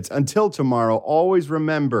 kids. Until tomorrow, always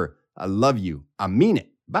remember, I love you. I mean it.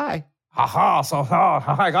 Bye.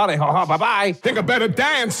 I got it. Bye-bye. Think I better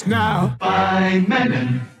dance now. Bye,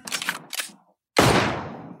 Menon.